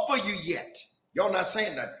call for you yet. Y'all not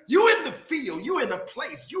saying that. You in the field, you in a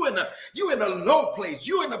place, you in a low place,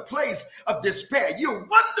 you in a place of despair. You're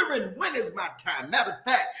wondering, when is my time? Matter of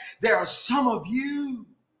fact, there are some of you.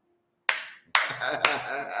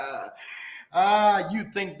 You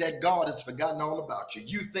think that God has forgotten all about you.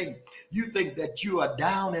 You think that you are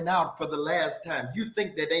down and out for the last time. You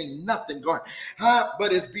think that ain't nothing going,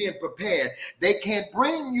 but it's being prepared. They can't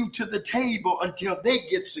bring you to the table until they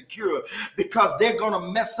get secure, because they're going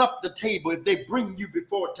to mess up the table if they bring you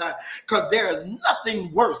before time, because there is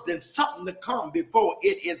nothing worse than something to come before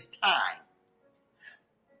it is time.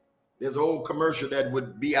 There's an old commercial that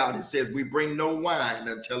would be out. It says, we bring no wine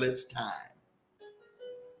until it's time.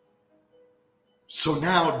 So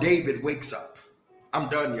now David wakes up. I'm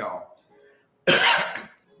done, y'all.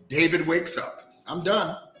 David wakes up. I'm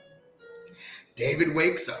done. David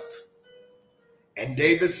wakes up. And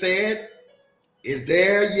David said, is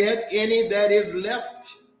there yet any that is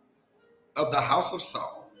left of the house of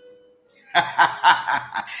Saul?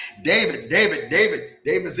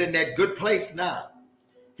 David's in that good place now.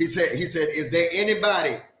 He said, is there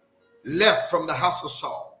anybody left from the house of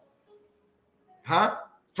Saul?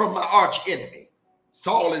 From my arch enemy.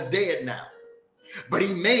 Saul is dead now, but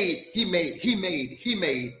he made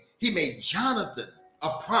Jonathan a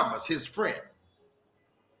promise, his friend.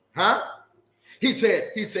 He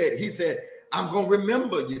said, I'm going to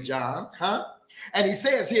remember you, John. And he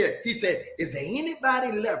says here, he said, is there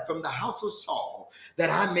anybody left from the house of Saul that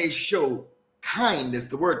I may show kindness?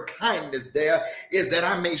 The word kindness there is that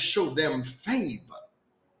I may show them favor.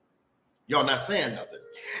 Y'all not saying nothing.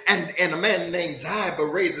 And a man named Ziba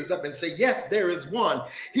raises up and say, yes, there is one.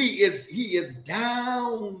 He is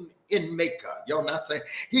down in Mecca. Y'all not saying,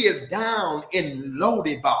 he is down in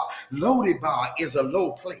Lodebar. Lodebar is a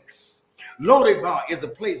low place. Lodebar is a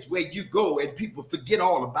place where you go and people forget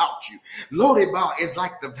all about you. Lodebar is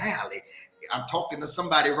like the valley. I'm talking to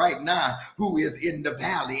somebody right now who is in the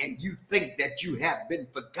valley, and you think that you have been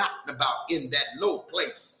forgotten about in that low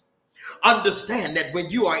place. Understand that when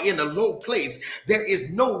you are in a low place, there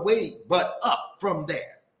is no way but up from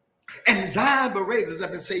there. And Ziba raises up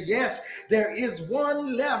and says, yes, there is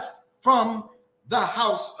one left from the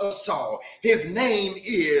house of Saul. His name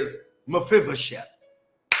is Mephibosheth.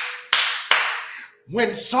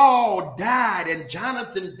 When Saul died and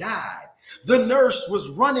Jonathan died, the nurse was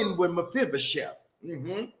running with Mephibosheth.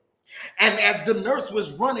 And as the nurse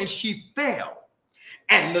was running, she fell.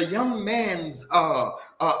 And the young man's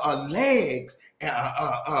legs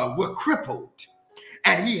were crippled.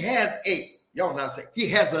 And he has he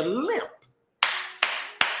has a limp.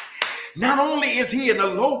 Not only is he in a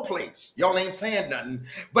low place, y'all ain't saying nothing,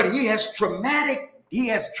 but he has traumatic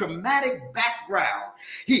background.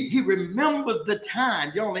 He remembers the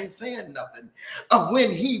time, y'all ain't saying nothing, of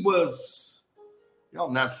when he was,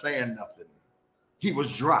 y'all not saying nothing, he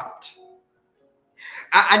was dropped.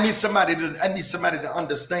 I need somebody to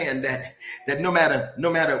understand that no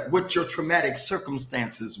matter what your traumatic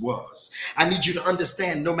circumstances was, I need you to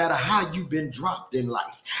understand no matter how you've been dropped in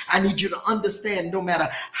life. I need you to understand no matter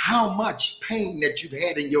how much pain that you've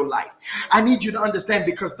had in your life. I need you to understand,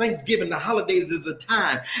 because Thanksgiving, the holidays, is a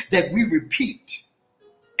time that we repeat.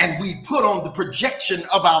 And we put on the projection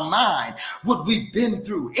of our mind what we've been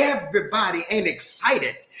through. Everybody ain't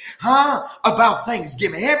excited, about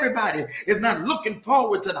Thanksgiving. Everybody is not looking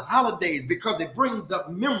forward to the holidays because it brings up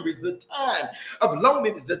memories, the time of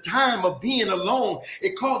loneliness, the time of being alone.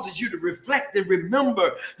 It causes you to reflect and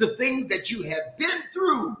remember the things that you have been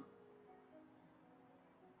through.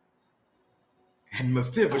 And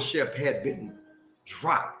Mephibosheth had been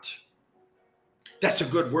dropped. That's a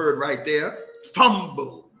good word right there.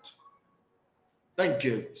 Fumbled. Thank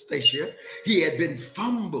you, Stacia. He had been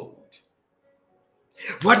fumbled.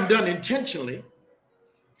 Wasn't done intentionally.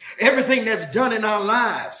 Everything that's done in our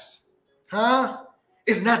lives,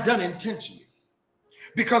 is not done intentionally.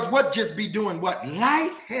 Because what just be doing what?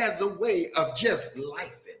 Life has a way of just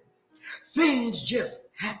lifing. Things just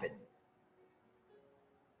happen.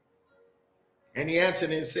 And he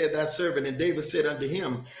answered and said, thy servant. And David said unto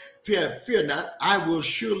him, fear not, I will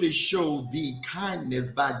surely show thee kindness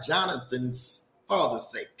by Jonathan's father's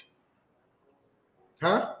sake.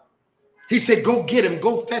 He said, go get him,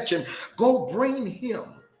 go fetch him, go bring him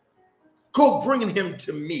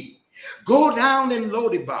to me. Go down in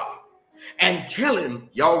Lodebar and tell him,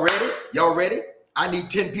 y'all ready? I need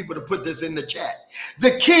 10 people to put this in the chat.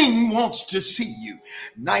 The king wants to see you.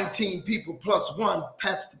 19 people plus one,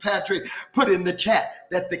 Pastor Patrick, put in the chat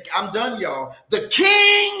that I'm done, y'all. The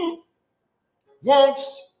king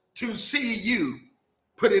wants to see you.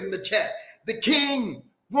 Put it in the chat. The king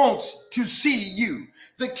wants to see you.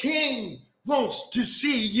 The king wants to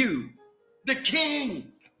see you. The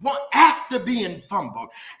king, after being fumbled,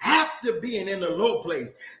 after being in a low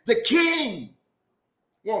place, the king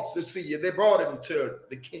wants to see you. They brought him to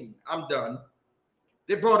the king. I'm done.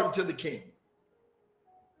 They brought him to the king.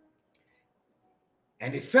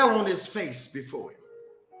 And he fell on his face before him.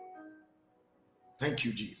 Thank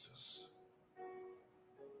you, Jesus.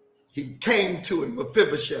 He came to him,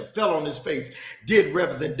 Mephibosheth, fell on his face, did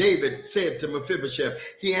reverence. David said to Mephibosheth,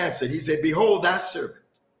 he answered, he said, behold thy servant.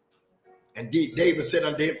 And David said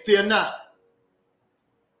unto him, fear not,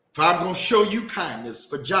 for I'm going to show you kindness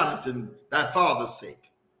for Jonathan, thy father's sake.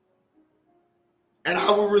 And I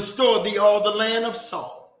will restore thee all the land of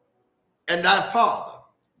Saul and thy father.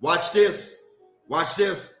 Watch this,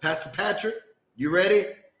 Pastor Patrick, you ready?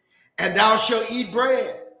 And thou shalt eat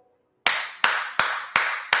bread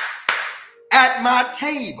at my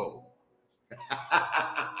table.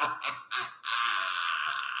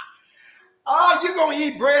 Oh, you're going to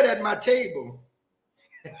eat bread at my table.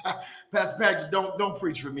 Pastor Patrick, don't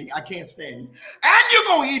preach for me. I can't stand you. And you're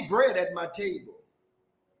going to eat bread at my table.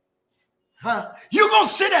 You're going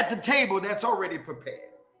to sit at the table that's already prepared.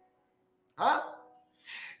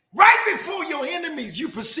 Right before your enemies, you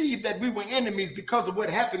perceive that we were enemies because of what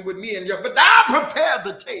happened with me and you. But I prepared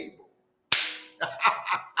the table.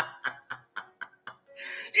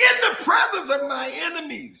 In the presence of my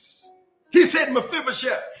enemies. He said,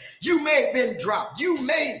 Mephibosheth, you may have been dropped. You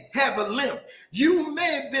may have a limp. You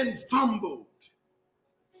may have been fumbled.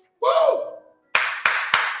 Woo!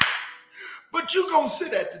 But you're going to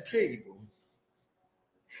sit at the table.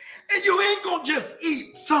 And you ain't going to just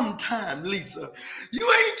eat sometime, Lisa. You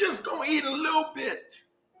ain't just going to eat a little bit.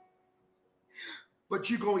 But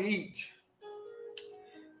you're going to eat.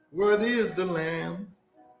 Worthy is the Lamb.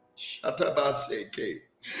 Shatabaseke.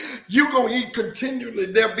 You're going to eat continually.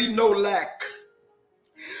 There'll be no lack.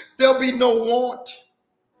 There'll be no want.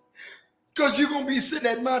 Because you're going to be sitting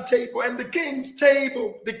at my table. And the king's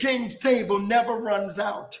table never runs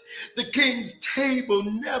out. The king's table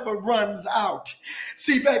never runs out.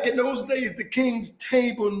 See, back in those days, the king's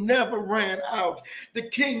table never ran out. The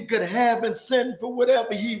king could have and send for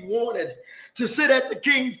whatever he wanted. To sit at the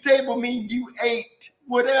king's table means you ate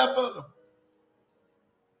whatever.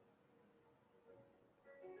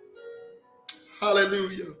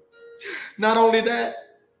 Hallelujah. Not only that,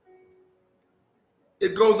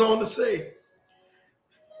 it goes on to say,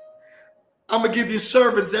 I'm going to give you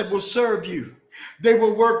servants that will serve you. They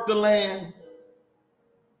will work the land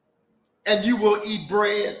and you will eat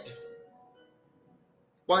bread.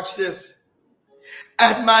 Watch this.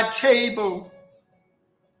 At my table,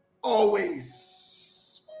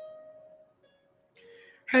 always.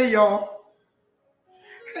 Hey, y'all.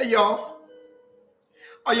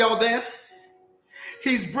 Are y'all there?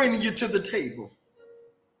 He's bringing you to the table.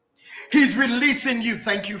 He's releasing you.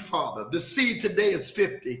 Thank you, Father. The seed today is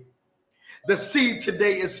 50. The seed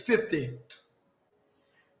today is 50.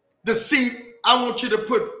 The seed, I want you to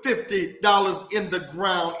put $50 in the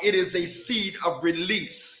ground. It is a seed of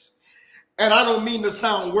release. And I don't mean to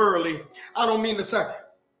sound worldly. I don't mean to sound.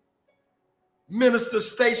 Minister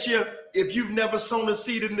Stacia, if you've never sown a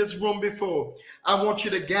seed in this room before, I want you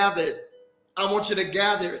to gather it. I want you to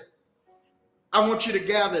gather it. I want you to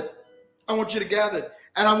gather it. I want you to gather it.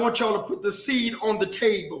 And I want y'all to put the seed on the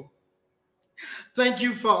table. Thank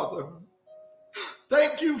you, Father.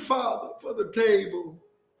 Thank you, Father, for the table.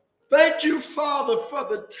 Thank you, Father, for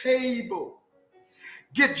the table.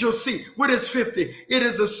 Get your seed. What is 50? It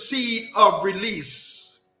is a seed of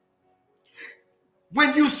release.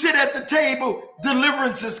 When you sit at the table,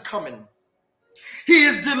 deliverance is coming. He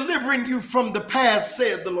is delivering you from the past,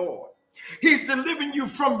 said the Lord. He's delivering you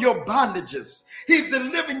from your bondages. He's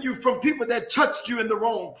delivering you from people that touched you in the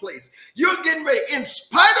wrong place. You're getting ready, in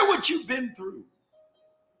spite of what you've been through.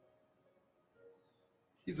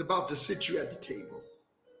 He's about to sit you at the table.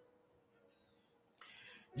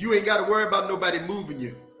 You ain't got to worry about nobody moving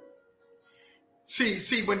you.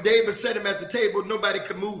 See, when David set him at the table, nobody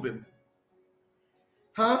could move him.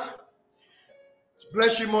 Huh?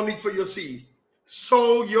 Bless you, Monique, for your seed.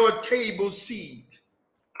 Sow your table seed.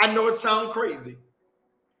 I know it sounds crazy.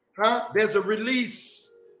 Huh? There's a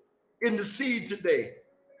release in the seed today.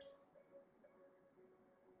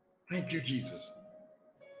 Thank you, Jesus.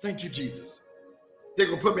 Thank you, Jesus. They're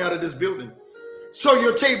going to put me out of this building. Sow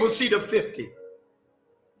your table seed of 50.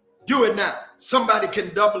 Do it now. Somebody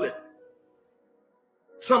can double it.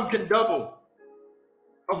 Some can double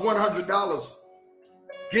of $100.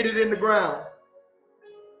 Get it in the ground.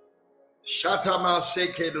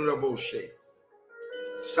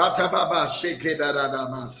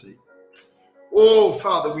 Oh,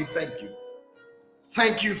 Father, we thank you.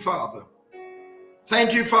 Thank you, Father.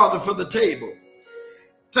 Thank you, Father, for the table.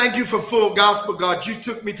 Thank you for full gospel, God. You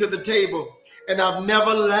took me to the table, and I've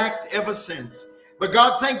never lacked ever since. But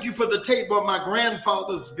God, thank you for the table of my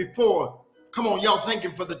grandfathers before. Come on, y'all, thank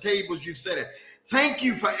him for the tables you sat at. Thank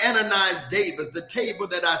you for Ananias Davis, the table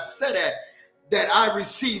that I sat at, that I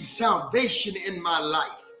received salvation in my life.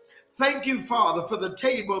 Thank you, Father, for the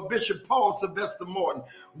table of Bishop Paul Sylvester Morton.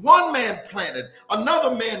 One man planted,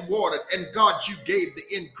 another man watered, and God, you gave the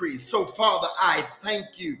increase. So, Father, I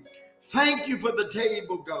thank you. Thank you for the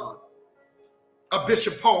table, God, of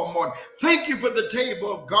Bishop Paul Morton. Thank you for the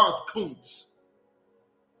table of Garth Kuntz.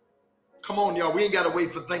 Come on, y'all. We ain't got to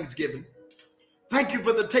wait for Thanksgiving. Thank you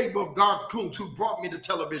for the table of Garth Kuntz, who brought me to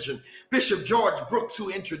television. Bishop George Brooks, who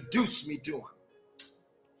introduced me to him.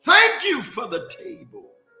 Thank you for the table.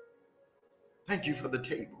 Thank you for the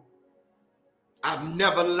table. I've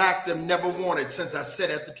never lacked and never wanted since I sat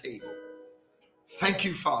at the table. Thank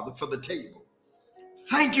you, Father, for the table.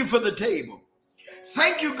 Thank you for the table.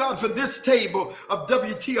 Thank you, God, for this table of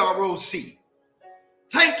WTROC.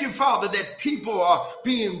 Thank you, Father, that people are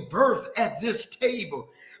being birthed at this table.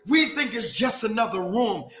 We think it's just another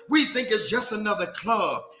room. We think it's just another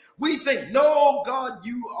club. We think, no, God,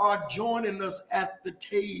 you are joining us at the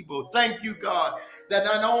table. Thank you, God, that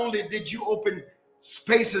not only did you open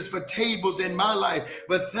spaces for tables in my life,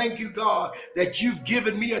 but thank you, God, that you've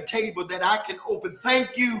given me a table that I can open.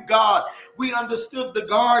 Thank you, God. We understood the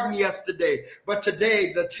garden yesterday, but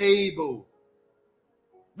today the table.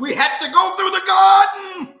 We had to go through the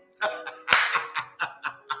garden.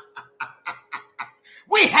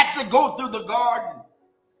 We had to go through the garden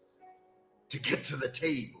to get to the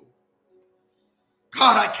table.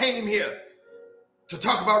 God, I came here to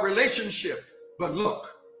talk about relationship, but look.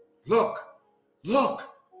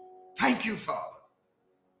 Thank you, Father.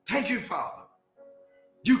 Thank you, Father.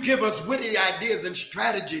 You give us witty ideas and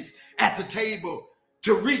strategies at the table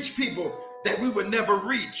to reach people that we would never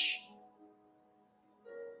reach.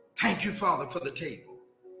 Thank you, Father, for the table.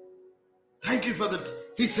 Thank you for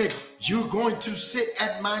he said, you're going to sit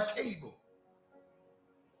at my table.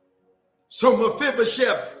 So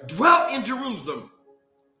Mephibosheth dwelt in Jerusalem,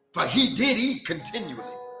 for he did eat continually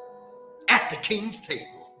at the king's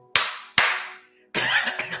table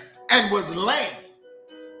and was lame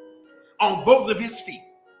on both of his feet.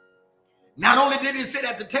 Not only did he sit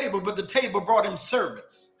at the table, but the table brought him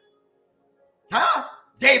servants. Huh?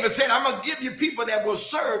 David said, I'm going to give you people that will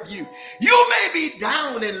serve you. You may be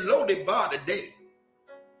down and loaded bar today.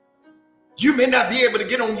 You may not be able to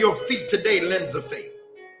get on your feet today, lens of faith.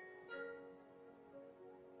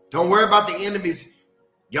 Don't worry about the enemies.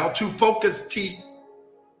 Y'all too focused, T.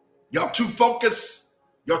 Y'all too focused.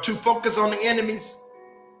 Y'all too focused on the enemies.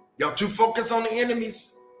 Y'all too focused on the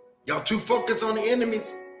enemies. Y'all too focused on the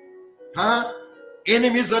enemies. Huh?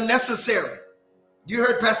 Enemies are necessary. You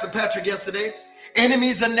heard Pastor Patrick yesterday.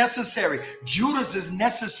 Enemies are necessary. Judas is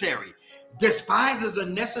necessary. Despisers are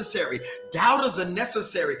necessary. Doubters are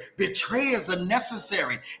necessary. Betrayers are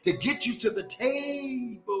necessary to get you to the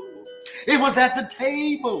table. It was at the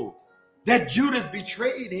table that Judas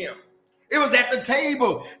betrayed him. It was at the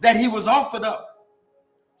table that he was offered up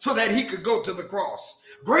so that he could go to the cross.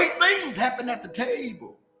 Great things happen at the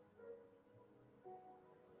table.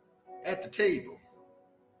 At the table.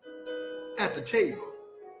 At the table.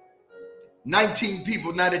 19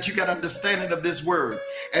 people, now that you got understanding of this word,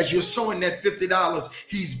 as you're sowing that $50,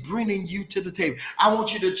 he's bringing you to the table. I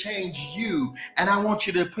want you to change you, and I want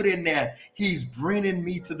you to put in there, he's bringing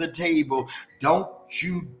me to the table. Don't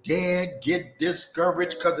you dare get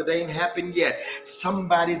discouraged because it ain't happened yet.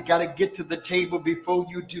 Somebody's got to get to the table before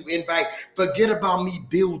you do. Invite. Forget about me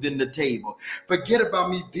building the table. Forget about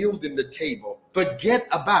me building the table. Forget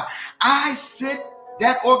about. I sit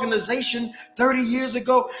that organization 30 years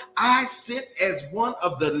ago. I sit as one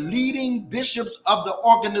of the leading bishops of the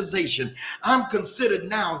organization. I'm considered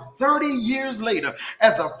now 30 years later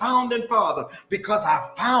as a founding father because I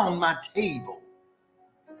found my table.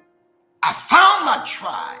 I found my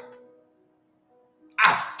tribe.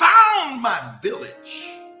 I found my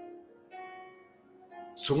village.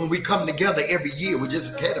 So when we come together every year, we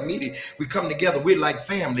just had a meeting. We come together, we're like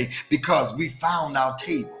family because we found our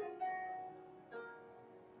table.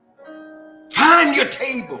 Find your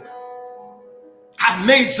table. I've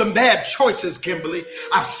made some bad choices, Kimberly.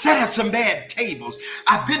 I've sat at some bad tables.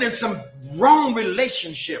 I've been in some wrong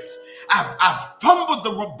relationships. I've fumbled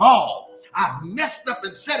the ball. I've messed up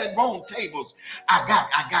and sat at wrong tables. I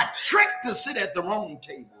got tricked to sit at the wrong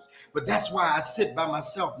tables. But that's why I sit by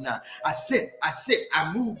myself now. I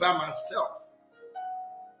move by myself.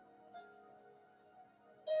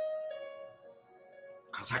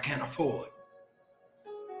 Because I can't afford.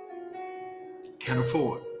 Can't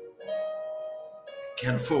afford.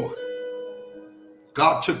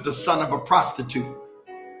 God took the son of a prostitute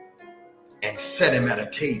and set him at a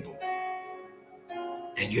table.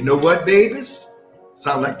 And you know what, babies?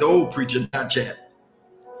 Sound like the old preacher, not Chad.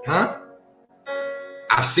 Huh?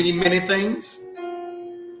 I've seen many things.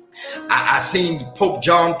 I've seen Pope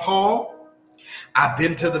John Paul. I've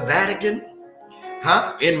been to the Vatican,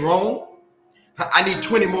 in Rome. I need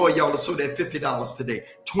 20 more of y'all to sow that $50 today.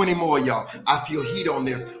 20 more of y'all. I feel heat on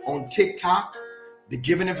this. On TikTok, the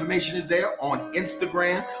giving information is there. On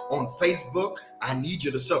Instagram, on Facebook, I need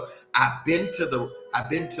you to sow. I've been to the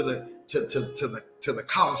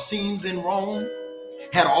Colosseums in Rome.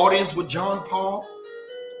 Had an audience with John Paul.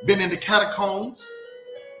 Been in the catacombs.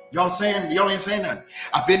 Y'all ain't saying nothing.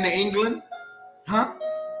 I've been to England.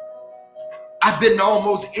 I've been to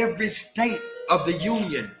almost every state of the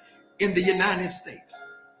Union in the United States.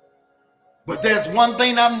 But there's one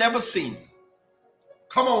thing I've never seen.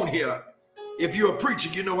 Come on here. If you're a preacher,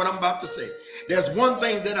 you know what I'm about to say. There's one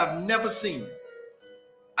thing that I've never seen.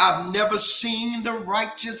 I've never seen the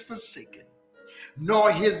righteous forsaken,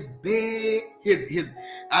 nor I've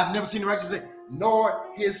never seen the righteous forsaken, nor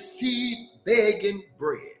his seed begging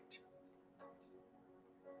bread.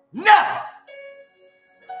 Never.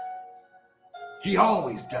 He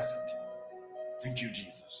always does it. Thank you,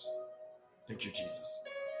 Jesus. Thank you, Jesus.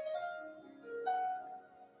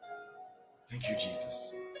 Thank you,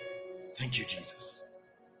 Jesus. Thank you, Jesus.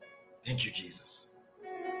 Thank you, Jesus.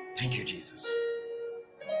 Thank you, Jesus.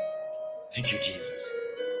 Thank you, Jesus.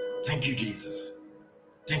 Thank you, Jesus.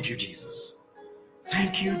 Thank you, Jesus.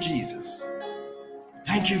 Thank you, Jesus.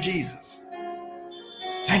 Thank you, Jesus.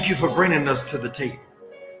 Thank you for bringing us to the table.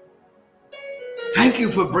 Thank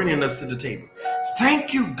you for bringing us to the table.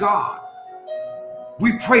 Thank you, God.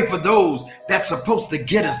 We pray for those that's supposed to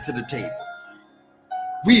get us to the table.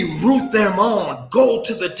 We root them on. Go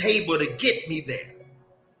to the table to get me there.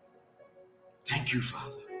 Thank you, Father.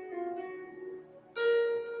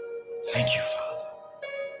 Thank you, Father.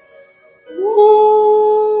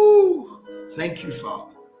 Woo! Thank you,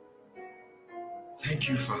 Father. Thank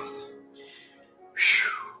you, Father.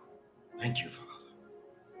 Whew. Thank you, Father.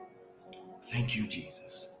 Thank you,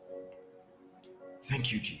 Jesus.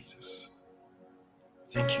 Thank you, Jesus.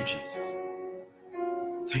 Thank you, Jesus.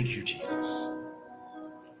 Thank you, Jesus.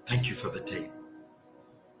 Thank you for the table.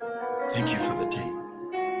 Thank you for the table.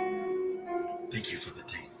 Thank you for the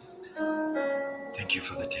table. Thank you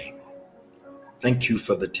for the table. Thank you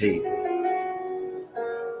for the table.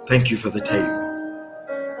 Thank you for the table.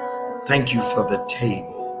 Thank you for the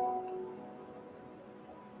table.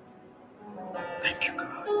 Thank you,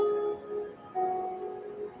 God.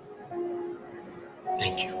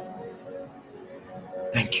 Thank you.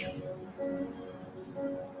 Thank you.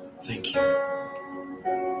 Thank you.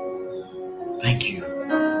 Thank you.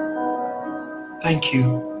 Thank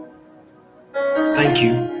you. Thank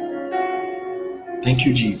you. Thank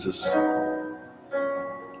you, Jesus.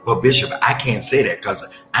 Well, Bishop, I can't say that because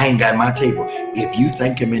I ain't got my table. If you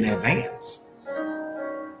thank him in advance,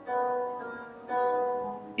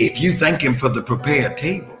 if you thank him for the prepared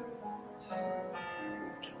table,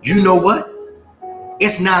 you know what?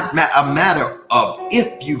 It's not a matter of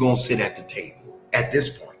if you're going to sit at the table at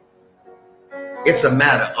this point. It's a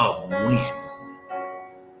matter of when.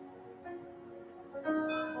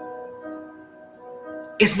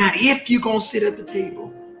 It's not if you're going to sit at the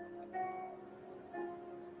table.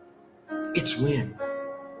 It's when.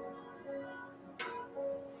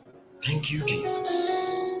 Thank you, Jesus.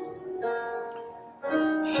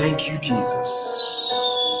 Thank you, Jesus.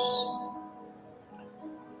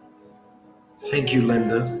 Thank you,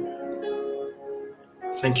 Linda.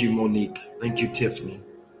 Thank you, Monique. Thank you, Tiffany.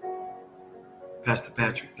 Pastor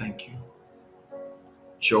Patrick, thank you.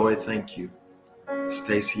 Joy, thank you.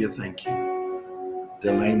 Stacia, thank you.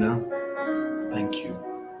 Delana, thank you.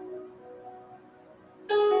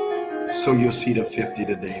 Sow your seed of 50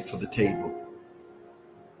 today for the table.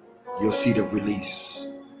 Your seed of release.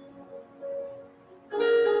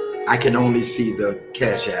 I can only see the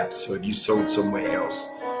Cash App, so if you sold somewhere else,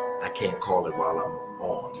 I can't call it while I'm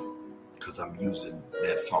on because I'm using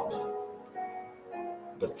that phone.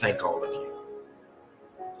 But thank all of you.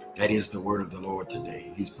 That is the word of the Lord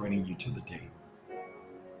today. He's bringing you to the table.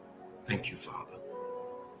 Thank you, Father.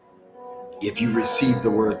 If you receive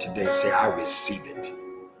the word today, say, I receive it.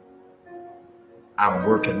 I'm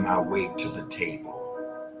working my way to the table.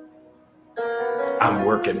 I'm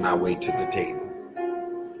working my way to the table.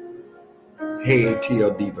 Hey,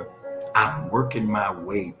 ATL Diva, I'm working my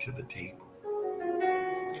way to the table.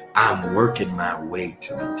 I'm working my way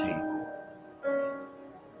to the table.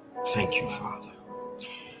 Thank you, Father.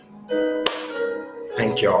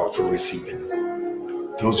 Thank y'all for receiving.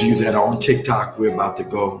 Those of you that are on TikTok, we're about to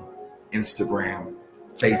go. Instagram,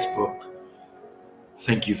 Facebook.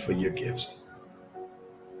 Thank you for your gifts.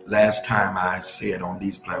 Last time I said on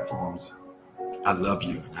these platforms, I love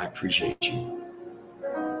you and I appreciate you.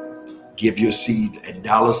 Give your seed at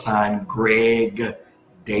 $ Greg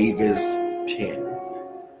Davis 10.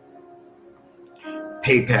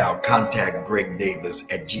 PayPal, contact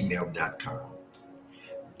gregdavis@gmail.com.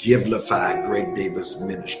 Givelify Greg Davis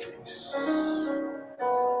Ministries.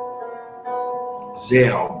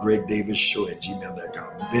 Zelle, Greg Davis Show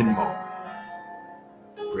 @gmail.com. Venmo,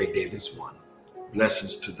 Greg Davis 1.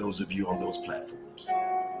 Blessings to those of you on those platforms.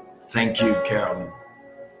 Thank you, Carolyn.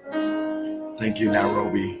 Thank you,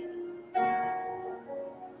 Nairobi.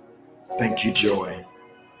 Thank you, Joy.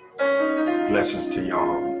 Blessings to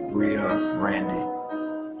y'all. Bria, Randy,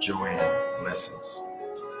 Joanne, blessings.